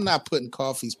not putting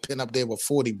Coffee's pen up there with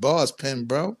 40 Bars pen,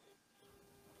 bro.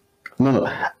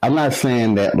 No, I'm not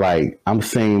saying that. Like I'm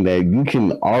saying that you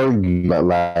can argue, but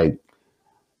like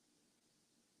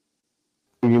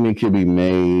argument could be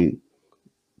made.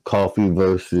 Coffee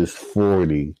versus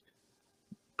 40.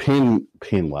 Pen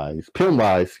wise,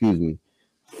 excuse me.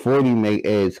 40 may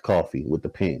edge Coffee with the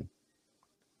pen.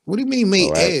 What do you mean may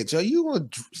edge? Are you on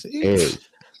edge?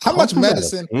 How much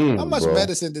medicine? How much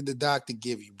medicine did the doctor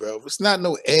give you, bro? It's not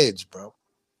no edge, bro.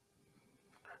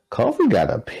 Coffee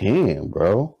got a pen,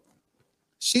 bro.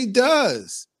 She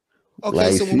does. Okay,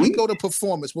 like, so when we go to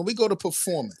performance,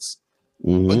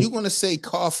 But you're going to say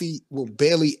Coffee will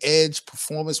barely edge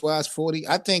performance-wise 40?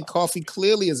 I think Coffee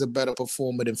clearly is a better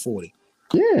performer than 40.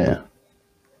 Yeah.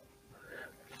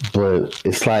 But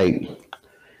it's like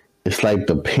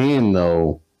the pen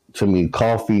though. To me,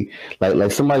 Coffee,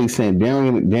 like somebody saying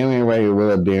Darian right here,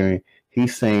 what up, Darian?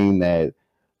 He's saying that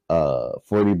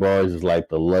 40 bars is like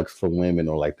the Lux for women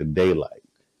or like the daylight.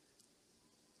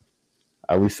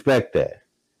 I respect that.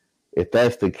 If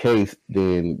that's the case,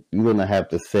 then you're gonna have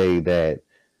to say that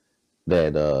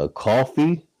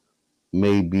Coffee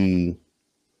may be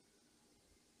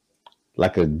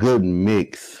like a good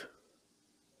mix.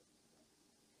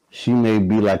 She may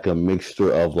be like a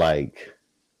mixture of like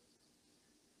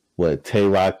what Tay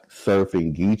Rock, Surf,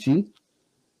 and Geechee.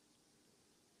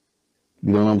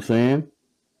 You know what I'm saying?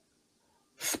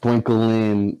 Sprinkle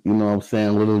in, you know what I'm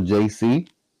saying, little JC.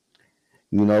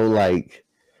 You know, like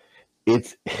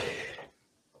it's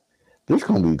this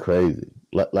gonna be crazy.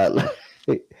 I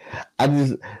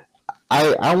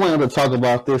wanted to talk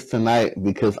about this tonight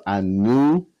because I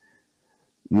knew,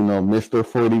 you know, Mr.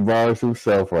 40 Bars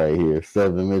himself right here,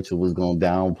 Seven Mitchell, was gonna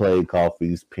downplay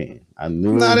Coffee's pen. I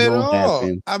knew Not it was at gonna all.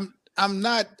 happen. I'm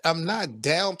not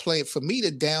downplaying. For me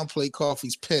to downplay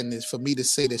Coffee's pen is for me to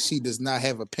say that she does not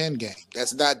have a pen game.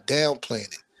 That's not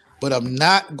downplaying it. But I'm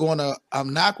not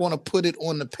gonna put it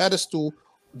on the pedestal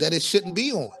that it shouldn't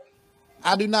be on.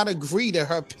 I do not agree that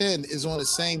her pen is on the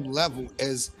same level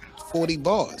as 40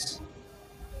 Bars.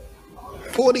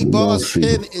 40 Bars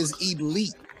pen is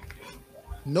elite.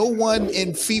 No one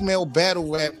in female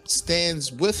battle rap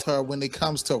stands with her when it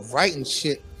comes to writing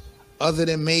shit other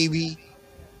than maybe,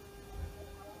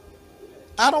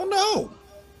 I don't know.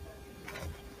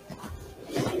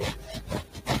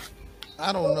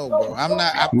 I don't know, bro. I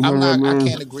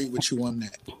can't agree with you on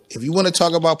that. If you want to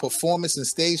talk about performance and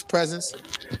stage presence,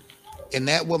 and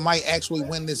that what might actually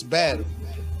win this battle,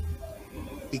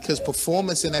 because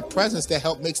performance and that presence that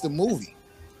help makes the movie.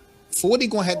 40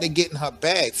 gonna have to get in her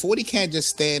bag. 40 can't just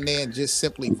stand there and just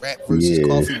simply rap versus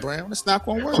Coffee Brown. It's not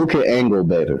gonna work. Who can angle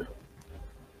better?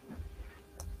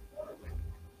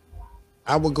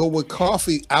 I would go with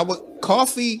Coffee.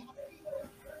 Coffee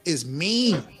is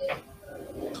mean.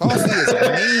 Coffee is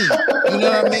mean. You know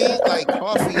what I mean? Like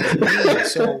Coffee is mean.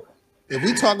 So if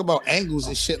we talk about angles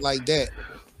and shit like that,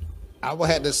 I would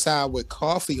have to side with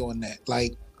Coffee on that.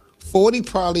 Like 40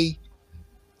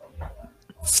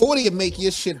 would make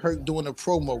your shit hurt doing a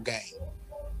promo game.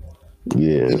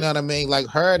 Yeah. You know what I mean? Like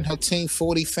her and her Team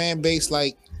 40 fan base,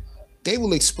 like they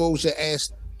will expose your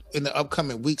ass in the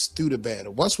upcoming weeks through the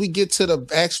battle. Once we get to the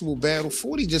actual battle,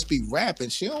 40 just be rapping.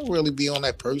 She don't really be on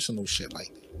that personal shit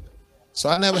like that. So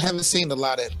I haven't seen a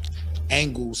lot of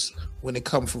angles when it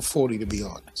comes from 40, to be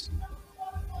honest.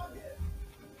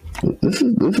 This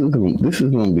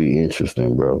is gonna be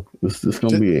interesting, bro. This is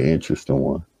gonna be an interesting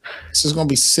one. This is gonna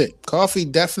be sick. Coffee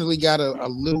definitely got a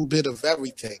little bit of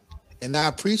everything, and I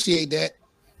appreciate that.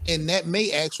 And that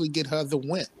may actually get her the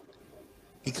win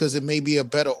because it may be a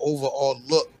better overall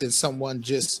look than someone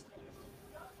just,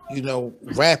 you know,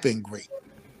 rapping great.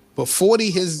 But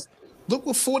 40 look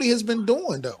what 40 has been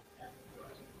doing though.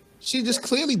 She just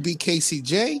clearly beat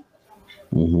KCJ.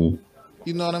 Mm-hmm.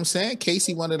 You know what I'm saying?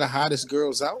 Casey, one of the hottest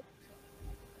girls out.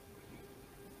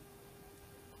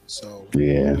 So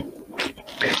yeah,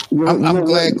 I'm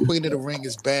glad Queen of the Ring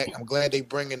is back. I'm glad they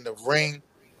bring in the ring.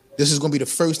 This is going to be the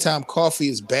first time Coffee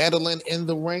is battling in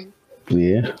the ring.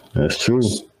 Yeah, that's true.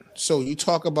 So you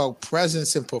talk about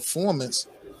presence and performance.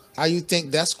 How you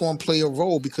think that's going to play a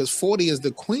role? Because 40 is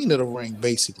the queen of the ring,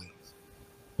 basically.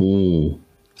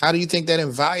 How do you think that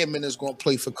environment is going to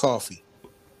play for Coffee?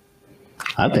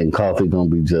 I think Coffee going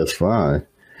to be just fine.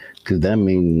 Because that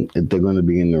means if they're going to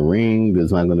be in the ring,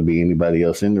 there's not going to be anybody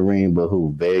else in the ring but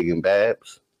who? Veg and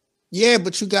Babs? Yeah,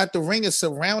 but you got the ring is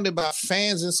surrounded by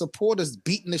fans and supporters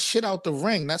beating the shit out the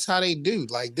ring. That's how they do.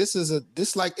 Like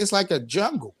it's like a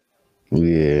jungle.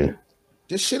 Yeah.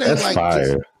 This shit ain't like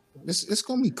fire. It's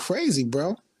gonna be crazy,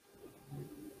 bro.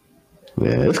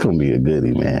 Yeah, it's gonna be a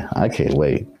goodie, man. I can't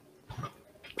wait.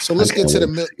 So let's get to the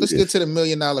 $1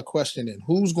 million question then.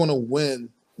 Who's gonna win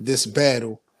this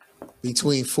battle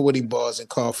between 40 Bars and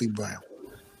Coffee Brown?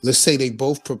 Let's say they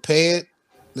both prepared.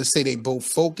 Let's say they both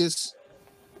focused.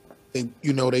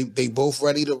 They both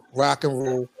ready to rock and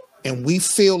roll. And we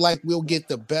feel like we'll get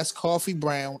the best Coffee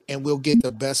Brown and we'll get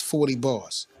the best 40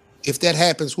 Bars. If that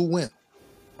happens, who wins?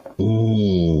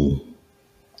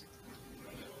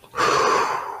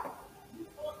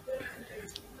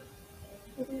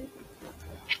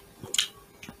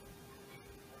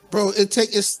 Bro,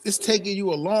 it's taking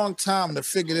you a long time to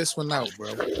figure this one out,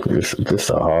 bro. This is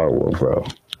a hard one, bro.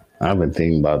 I've been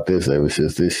thinking about this ever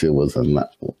since this shit was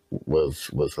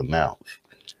was announced.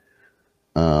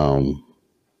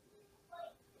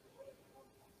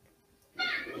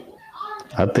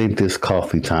 I think this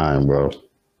coffee time, bro.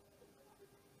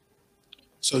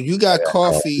 So you got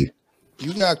coffee.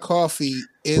 You got coffee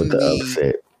in with the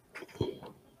upset.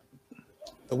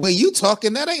 The way you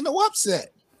talking, that ain't no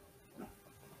upset.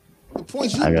 The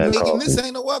points you making, coffee. This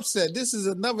ain't no upset. This is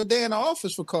another day in the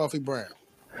office for Coffee Brown.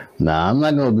 Nah, I'm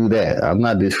not gonna do that. I'm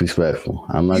not disrespectful.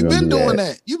 I'm not. You've been doing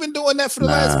that. You've been doing that for the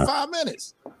last 5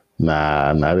 minutes.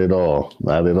 Nah, not at all.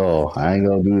 Not at all. I ain't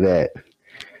gonna do that.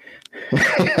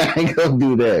 I ain't gonna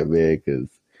do that, man,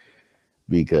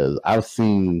 because I've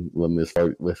seen what Miss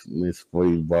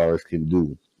 40 Bars can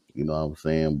do. You know what I'm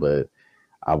saying? But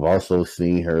I've also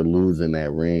seen her lose in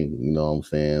that ring. You know what I'm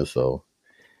saying? So,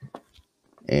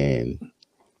 and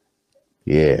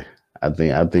yeah, I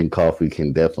think Coffee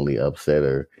can definitely upset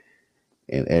her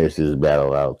and edge this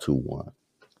battle out 2-1.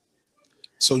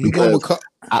 So you going with?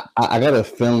 I got a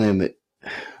feeling that.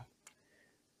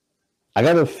 I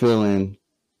got a feeling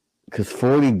because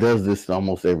 40 does this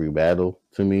almost every battle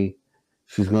to me.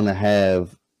 She's gonna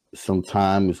have some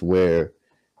times where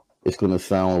it's gonna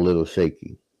sound a little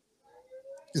shaky.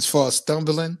 As far as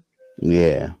stumbling?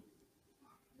 Yeah.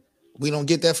 We don't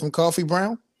get that from Coffee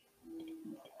Brown?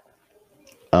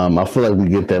 I feel like we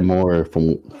get that more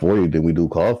from 40 than we do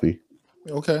Coffee.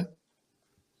 Okay.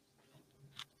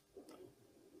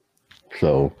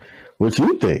 So, what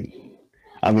you think?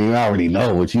 I mean, I already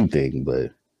know what you think,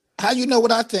 but... How you know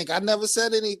what I think? I never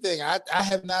said anything. I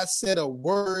have not said a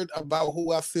word about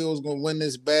who I feel is going to win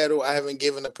this battle. I haven't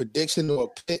given a prediction or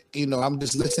a pick. You know, I'm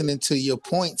just listening to your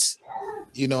points.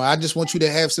 You know, I just want you to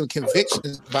have some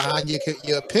convictions behind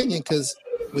your opinion because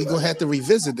we're going to have to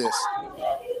revisit this.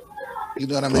 You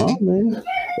know what I mean? Oh, man.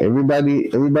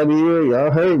 Everybody here,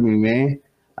 y'all heard me, man.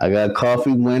 I got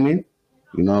Coffee winning.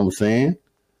 You know what I'm saying?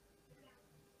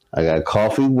 I got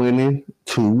Coffee winning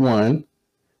 2-1.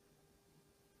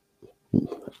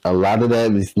 A lot of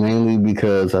that is mainly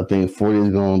because I think 40 is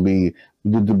going to be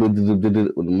with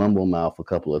the mumble mouth a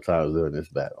couple of times during this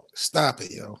battle. Stop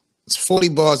it, yo. 40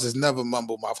 Bars is never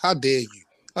mumble mouth. How dare you?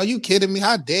 Are you kidding me?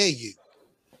 How dare you?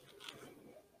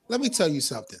 Let me tell you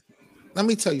something.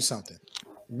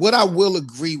 What I will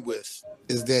agree with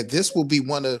is that this will be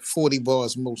one of 40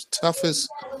 Bars' most toughest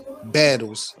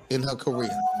battles in her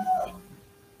career.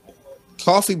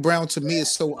 Coffee Brown, to me,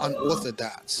 is so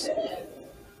unorthodox.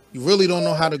 You really don't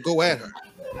know how to go at her.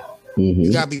 Mm-hmm.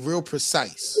 You got to be real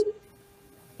precise.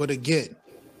 But again,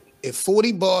 if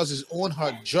 40 Bars is on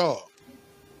her job,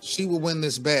 she will win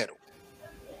this battle.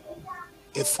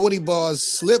 If 40 Bars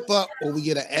slip up or we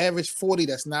get an average 40,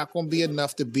 that's not going to be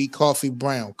enough to beat Coffee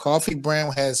Brown. Coffee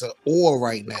Brown has an aura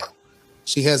right now.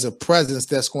 She has a presence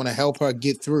that's going to help her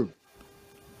get through.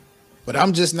 But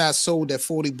I'm just not sold that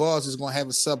 40 Bars is going to have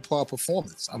a subpar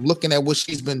performance. I'm looking at what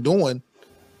she's been doing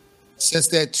since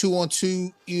that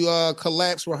 2-on-2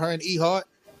 collapse with her and E-Hart.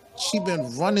 She's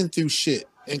been running through shit,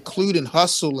 including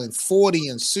Hustle and 40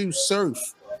 and Sue Surf.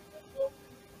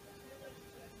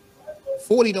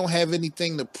 40 don't have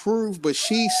anything to prove, but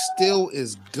she still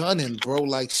is gunning, bro.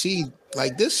 Like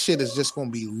this shit is just gonna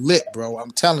be lit, bro.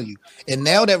 I'm telling you. And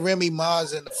now that Remy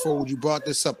Ma's in the fold, you brought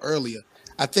this up earlier.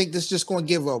 I think this is just gonna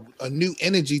give a new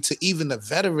energy to even the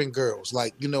veteran girls.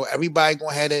 Like, you know, everybody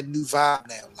gonna have that new vibe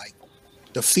now. Like,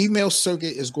 the female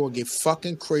circuit is gonna get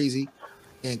fucking crazy.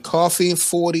 And Coffee and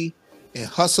 40 and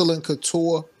Hustle and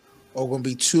Couture are gonna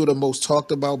be two of the most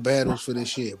talked about battles for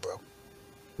this year, bro.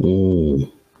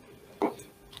 Mm.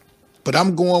 But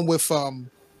I'm going with 40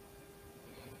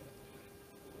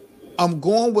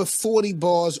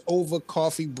 Bars over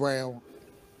Coffee Brown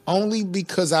only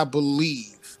because I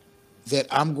believe that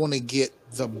I'm going to get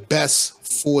the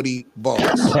best 40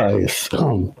 Bars. Nice.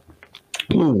 I'm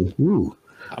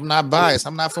not biased.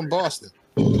 I'm not from Boston.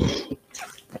 Yeah,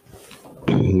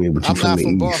 I'm not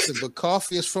from Boston, but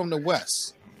Coffee is from the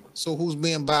West. So who's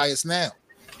being biased now?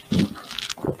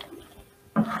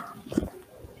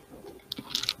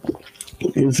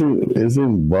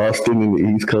 Isn't Boston in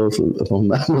the East Coast, if I'm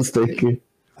not mistaken?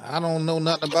 I don't know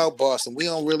nothing about Boston. We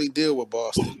don't really deal with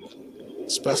Boston,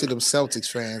 especially them Celtics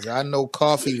fans. I know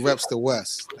Coffee reps the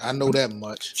West. I know that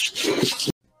much.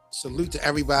 Salute to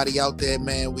everybody out there,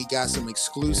 man. We got some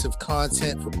exclusive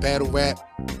content for Battle Rap.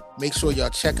 Make sure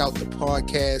y'all check out the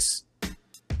podcast.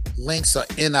 Links are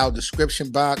in our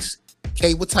description box.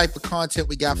 Kay, what type of content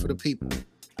we got for the people?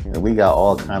 And we got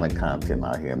all kind of content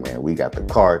out here, man. We got the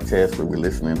car test where we're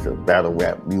listening to battle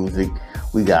rap music.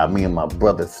 We got me and my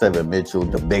brother Seven Mitchell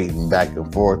debating back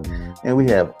and forth. And we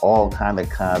have all kind of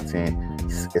content,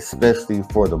 especially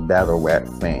for the battle rap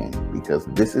fan, because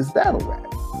this is battle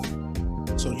rap.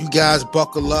 So you guys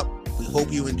buckle up. We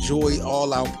hope you enjoy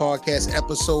all our podcast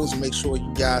episodes. Make sure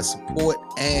you guys support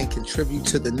and contribute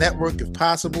to the network if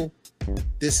possible.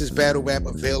 This is Battle Rap,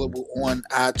 available on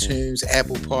iTunes,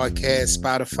 Apple Podcasts,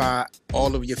 Spotify,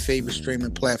 all of your favorite streaming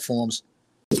platforms.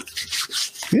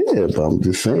 Yeah, but I'm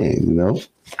just saying, you know.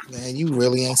 Man, you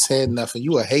really ain't said nothing.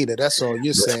 You a hater. That's all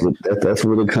you're saying. That's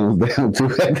what it comes down to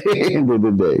at the end of the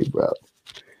day, bro.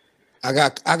 I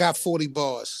got 40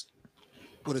 bars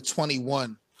with a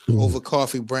 21 over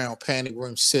Coffee Brown, Panic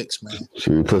Room 6, man.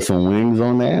 Should we put some wings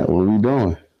on that? What are we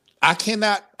doing? I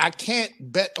can't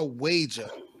bet a wager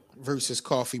versus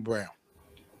Coffee Brown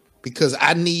because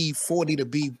I need 40 to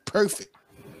be perfect.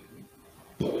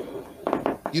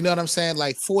 You know what I'm saying?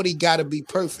 Like 40 got to be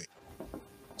perfect.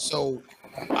 So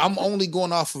I'm only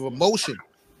going off of emotion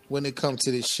when it comes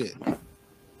to this shit.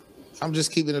 I'm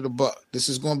just keeping it a buck. This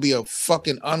is going to be a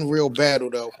fucking unreal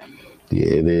battle, though. Yeah,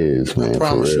 it is, man. I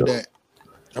promise you that.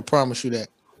 I promise you that.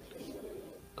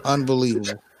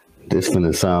 Unbelievable. This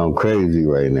gonna sound crazy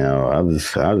right now. I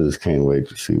just can't wait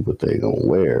to see what they gonna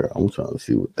wear. I'm trying to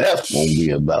see what that's gonna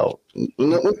be about.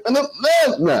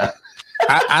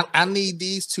 I need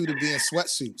these two to be in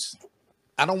sweatsuits.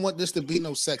 I don't want this to be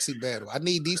no sexy battle. I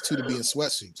need these two to be in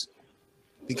sweatsuits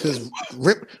because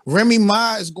Remy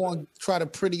Ma is going to try to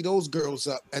pretty those girls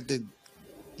up at the,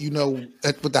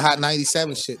 with the Hot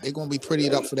 97 shit. They're going to be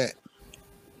prettied up for that.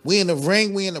 We in the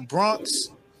ring. We in the Bronx.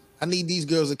 I need these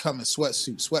girls to come in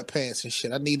sweatsuits, sweatpants and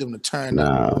shit. I need them to turn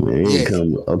up. Nah, man.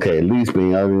 Okay, at least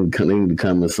me. I need to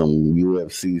come in some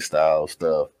UFC style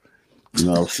stuff. You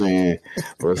know what I'm saying?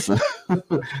 Or some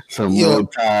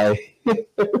Muay Thai.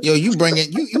 Yo, you bring it.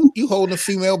 You holding a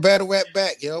female battle rap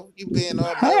back, yo. You being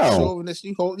all chauvinist.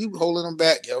 You holding them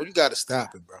back, yo. You got to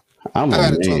stop it, bro. I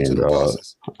got to talk to the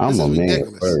bosses. I'm a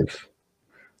man first.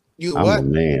 You what? I'm a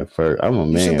man first. I'm a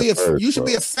man first. You should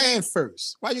be a fan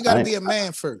first. Why you got to be a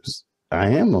man first?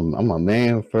 I'm a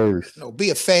man first. No, be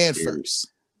a fan first.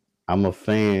 I'm a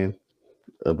fan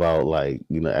about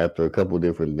after a couple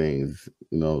different things.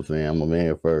 You know what I'm saying? I'm a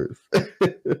man first.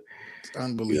 It's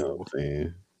unbelievable. You know what I'm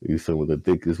saying? You're some of the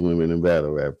thickest women in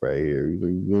battle rap right here.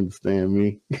 You understand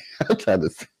me? I'm trying to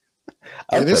see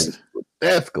what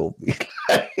that's gonna be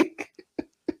like.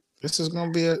 This is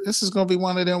gonna be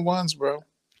one of them ones, bro.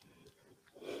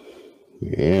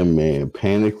 Yeah, man.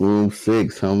 Panic Room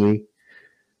 6, homie.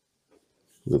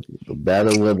 The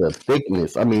battle of the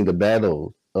thickness. I mean, the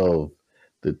battle of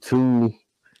the two.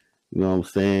 You know what I'm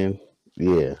saying?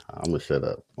 Yeah, I'm gonna shut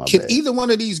up. Can either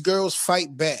one of these girls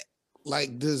fight back?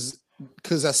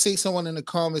 Because I see someone in the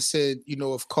comments said,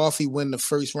 if Coffee win the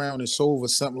first round, it's over,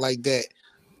 something like that.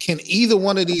 Can either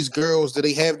one of these girls, do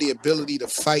they have the ability to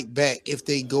fight back if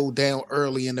they go down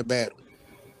early in the battle?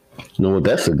 No,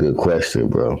 that's a good question,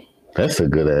 bro. That's a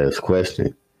good ass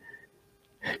question.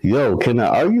 Yo, can I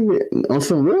argue it on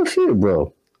some real shit,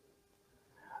 bro?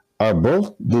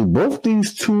 Do both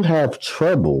these two have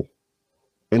trouble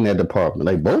in that department?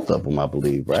 Like both of them, I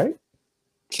believe, right?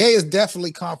 K is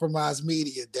definitely compromised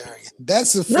media, Darian.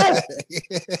 That's a fact.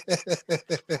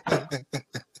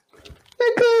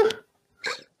 Nigga.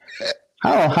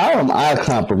 How am I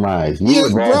compromised?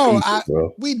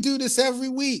 We do this every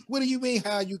week. What do you mean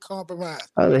how you compromise?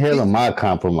 How the hell am I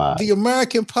compromised? The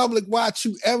American public watch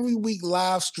you every week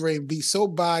live stream. Be so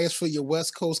biased for your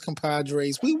West Coast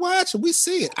compadres. We watch it. We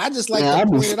see it. I just like to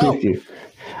point it out.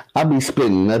 I be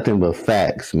spitting nothing but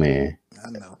facts, man. I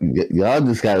know. Y'all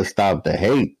just got to stop the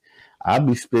hate. I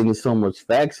be spitting so much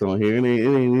facts on here, and it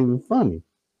ain't even funny.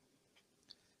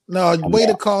 No, way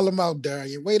to call him out,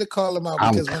 Darian. Way to call him out.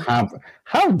 Because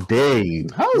how dare you?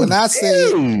 When I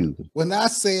say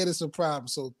it, it's a problem.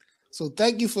 So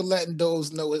thank you for letting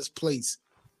those know his place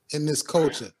in this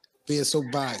culture, being so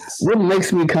biased. What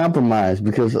makes me compromise?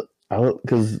 Because of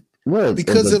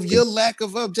your lack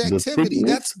of objectivity.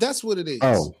 That's what it is.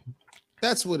 Oh,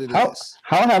 that's what it is.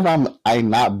 How have I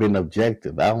not been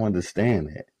objective? I don't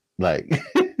understand that. Like.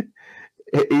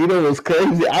 You know what's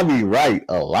crazy? I be right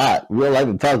a lot. We don't like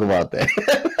to talk about that.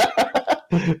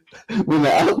 When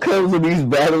the outcomes of these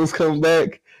battles come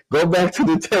back, go back to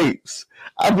the tapes.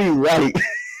 I be right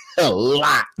a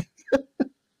lot.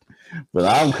 But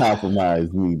I'm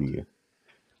compromised media.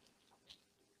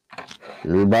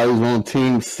 Everybody's on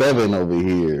team 7 over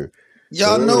here.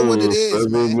 Y'all know what it is,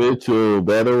 man. Mitchell,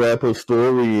 battle rap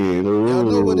historian. Y'all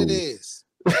know what it is.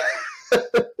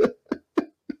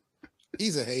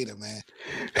 He's a hater, man.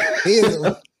 He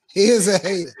is a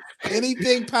hater.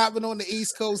 Anything popping on the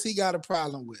East Coast, he got a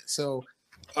problem with. So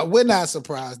we're not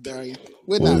surprised, Darian.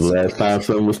 We're not surprised. Last time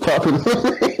something was popping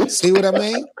on. See what I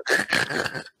mean?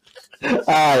 All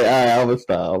right, I'm gonna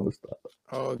stop.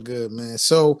 Oh, good, man.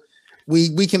 So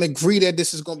we can agree that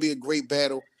this is going to be a great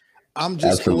battle. I'm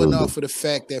just going off of the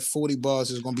fact that 40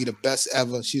 bars is going to be the best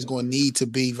ever. She's going to need to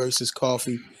be versus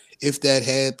Coffee. If that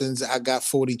happens, I got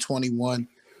 40-21,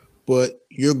 but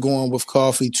you're going with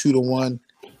Coffee 2-1,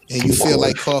 and you feel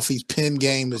like Coffee's pin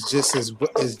game is just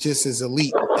as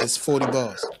elite as 40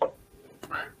 bars.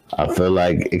 I feel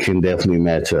like it can definitely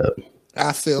match up.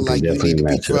 I feel like you need to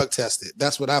be drug tested.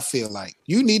 That's what I feel like.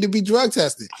 You need to be drug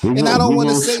tested. And I don't want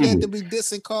to say that to be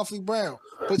dissing Coffee Brown.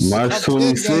 But March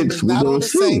 26th, is not on the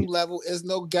same level as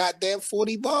no goddamn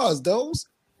 40 bars, those.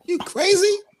 You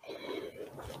crazy?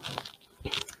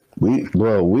 We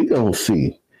gonna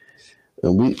see.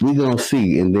 And we gonna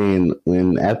see. And then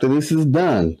when after this is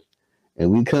done and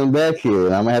we come back here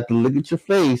and I'm gonna have to look at your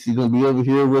face, you're gonna be over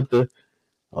here with the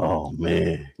oh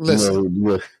man.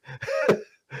 Listen.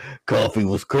 Coffee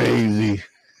was crazy.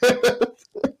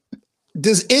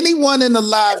 Does anyone in the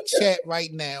live chat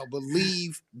right now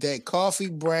believe that Coffee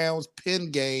Brown's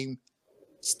pin game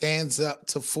stands up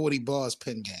to 40 bars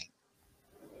pin game?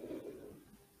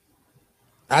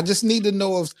 I just need to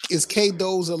know is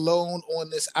K-Doz alone on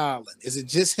this island? Is it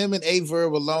just him and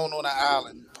Averb alone on the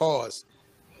island? Pause.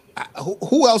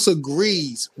 Who else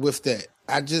agrees with that?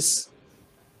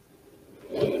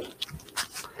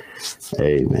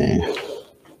 Hey, man.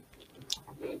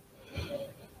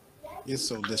 You're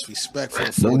so disrespectful.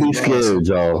 Don't be scared,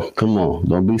 y'all. Come on.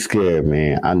 Don't be scared,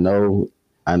 man. I know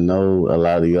a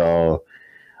lot of y'all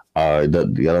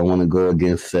don't want to go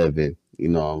against 7. You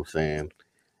know what I'm saying?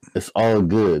 It's all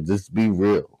good. Just be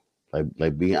real.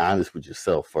 Like be honest with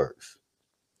yourself first.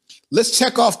 Let's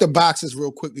check off the boxes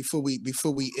real quick before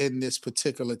we end this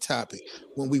particular topic.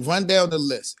 When we run down the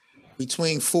list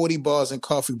between 40 bars and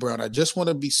Coffee Brown, I just want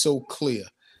to be so clear.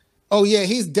 Oh yeah,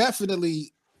 he's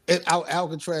definitely out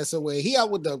Alcatraz somewhere. He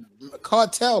out with the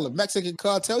cartel, the Mexican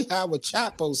cartel. He out with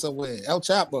Chapo somewhere. El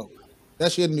Chapo.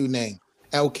 That's your new name.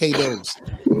 El K-Doz.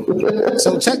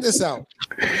 So check this out.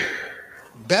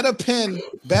 Better pin.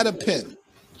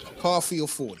 Coffee or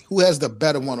 40? Who has the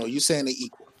better one? Or are you saying they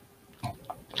equal?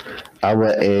 I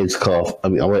would edge I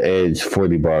would edge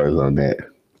 40 bars on that.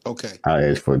 Okay. I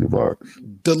edge 40 bars.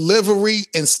 Delivery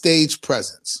and stage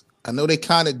presence. I know they're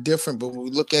kind of different, but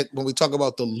when we talk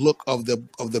about the look of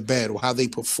the battle, how they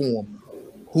perform,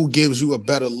 who gives you a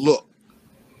better look?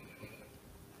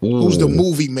 Who's the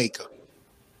movie maker?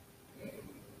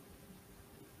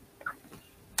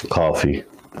 Coffee.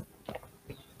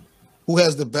 Who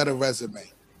has the better resume?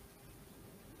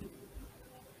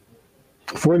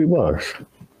 40 bars.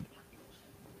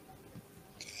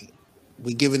 Okay.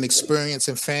 We giving experience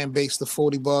and fan base to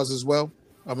 40 bars as well,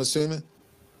 I'm assuming?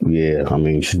 Yeah, I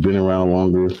mean, she's been around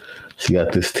longer. She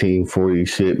got this Team 40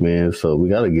 shit, man, so we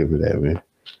got to give her that, man.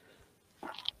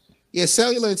 Yeah,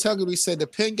 Cellular Integrity said the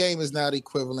pin game is not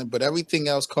equivalent, but everything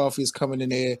else, Coffee is coming in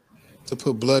there to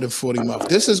put blood in 40 months.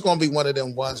 This is going to be one of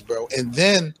them ones, bro. And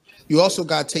then you also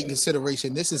got to take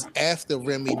consideration, this is after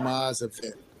Remy Ma's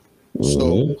event.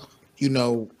 So, you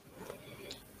know,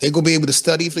 they're going to be able to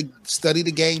study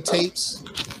the game tapes.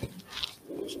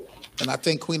 And I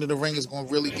think Queen of the Ring is going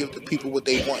to really give the people what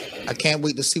they want. I can't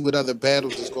wait to see what other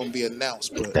battles is going to be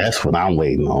announced. But that's what I'm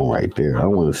waiting on right there. I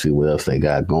want to see what else they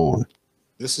got going.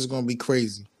 This is going to be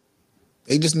crazy.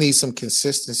 They just need some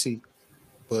consistency.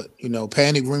 But, you know,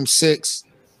 Panic Room 6,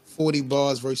 40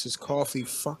 bars versus Coffee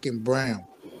fucking Brown.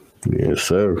 Yes,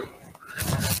 sir.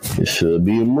 It should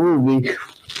be a movie.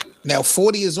 Now,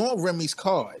 40 is on Remy's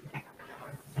card.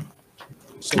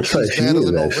 So she's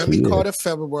battling on Remy card in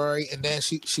February, and then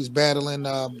she's battling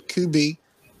QB,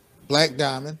 Black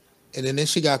Diamond, and then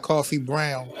she got Coffee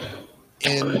Brown.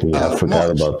 And I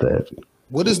forgot about that.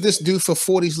 What does this do for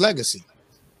 40's legacy?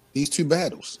 These two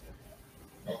battles.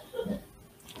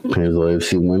 Depends on if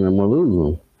she wins them or lose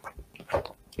them.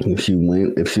 If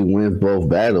she wins both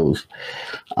battles,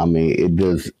 I mean,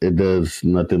 it does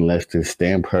nothing less than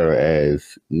stamp her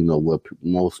as, you know, what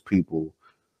most people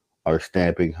are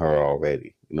stamping her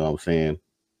already. You know what I'm saying?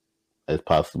 As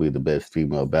possibly the best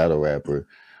female battle rapper.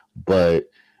 But,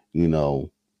 you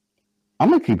know, I'm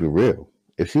gonna keep it real.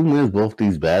 If she wins both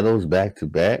these battles back to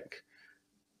back,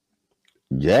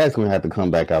 Jazz gonna have to come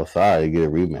back outside and get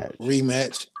a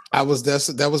rematch.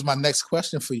 That was my next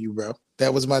question for you, bro.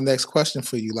 That was my next question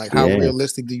for you. Like, how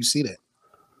realistic do you see that?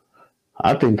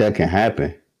 I think that can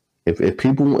happen. If the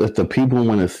people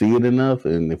want to see it enough,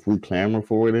 and if we clamor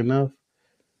for it enough,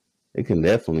 it can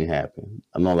definitely happen.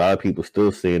 I know a lot of people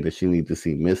still saying that she needs to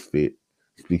see Misfit.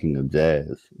 Speaking of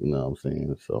Jazz, you know what I'm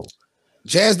saying? So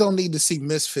Jazz don't need to see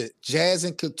Misfit. Jazz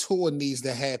and Couture needs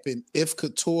to happen if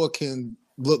Couture can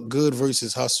look good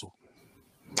versus Hustle.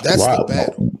 That's the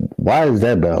battle. Why does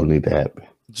that battle need to happen?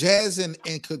 Jazz and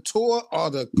Couture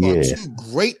are Yeah. two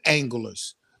great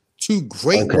anglers, two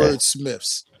great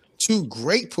wordsmiths, two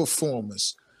great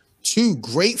performers, two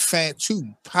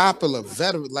popular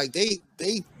veterans. Like they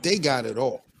got it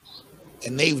all,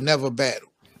 and they've never battled.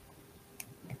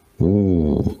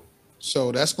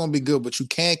 So that's gonna be good. But you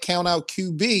can't count out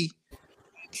QB.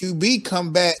 QB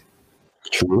come back.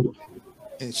 True.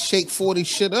 And shake 40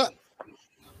 shit up.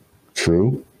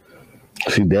 True.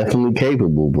 She definitely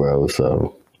capable, bro.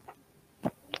 So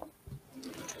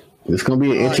it's gonna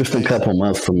be an interesting couple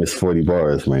months for Miss 40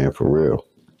 Bars, man, for real.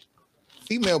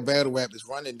 Female battle rap is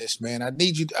running this, man. I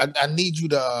need you. I need you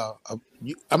to. I'm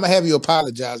gonna have you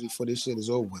apologize before this shit is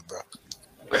over with, bro.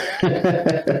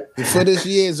 Before this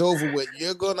year is over with,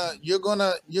 you're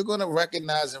gonna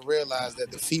recognize and realize that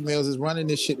the females is running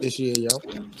this shit this year, yo.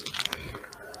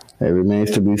 It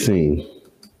remains to be seen.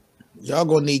 Y'all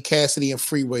gonna need Cassidy and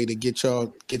Freeway to get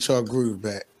y'all groove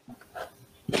back.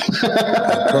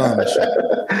 I promise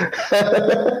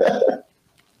you.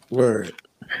 Word.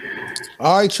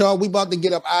 All right, y'all. We about to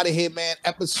get up out of here, man.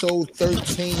 Episode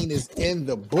 13 is in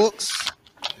the books.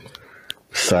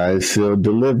 Signed, sealed,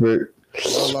 delivered.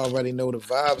 Y'all already know the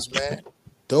vibes, man.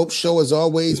 Dope show as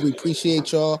always. We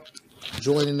appreciate y'all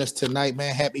joining us tonight,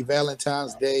 man. Happy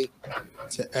Valentine's Day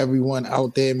to everyone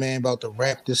out there, man. About to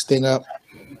wrap this thing up.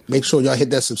 Make sure y'all hit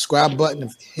that subscribe button,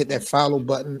 hit that follow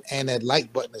button, and that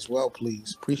like button as well,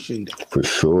 please. Appreciate it. For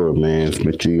sure, man.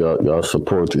 Make sure y'all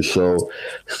support the show,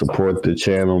 support the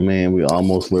channel, man. We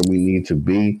almost where we need to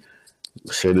be.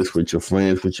 Share this with your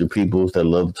friends, with your peoples that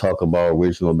love to talk about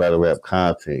original battle rap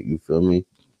content. You feel me?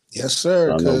 Yes, sir.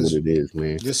 Y'all know what it is,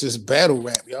 man. This is battle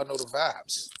rap. Y'all know the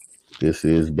vibes. This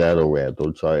is battle rap.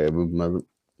 Don't try ever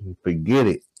forget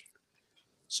it.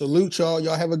 Salute y'all.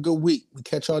 Y'all have a good week. We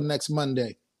catch y'all next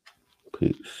Monday.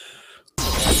 Peace.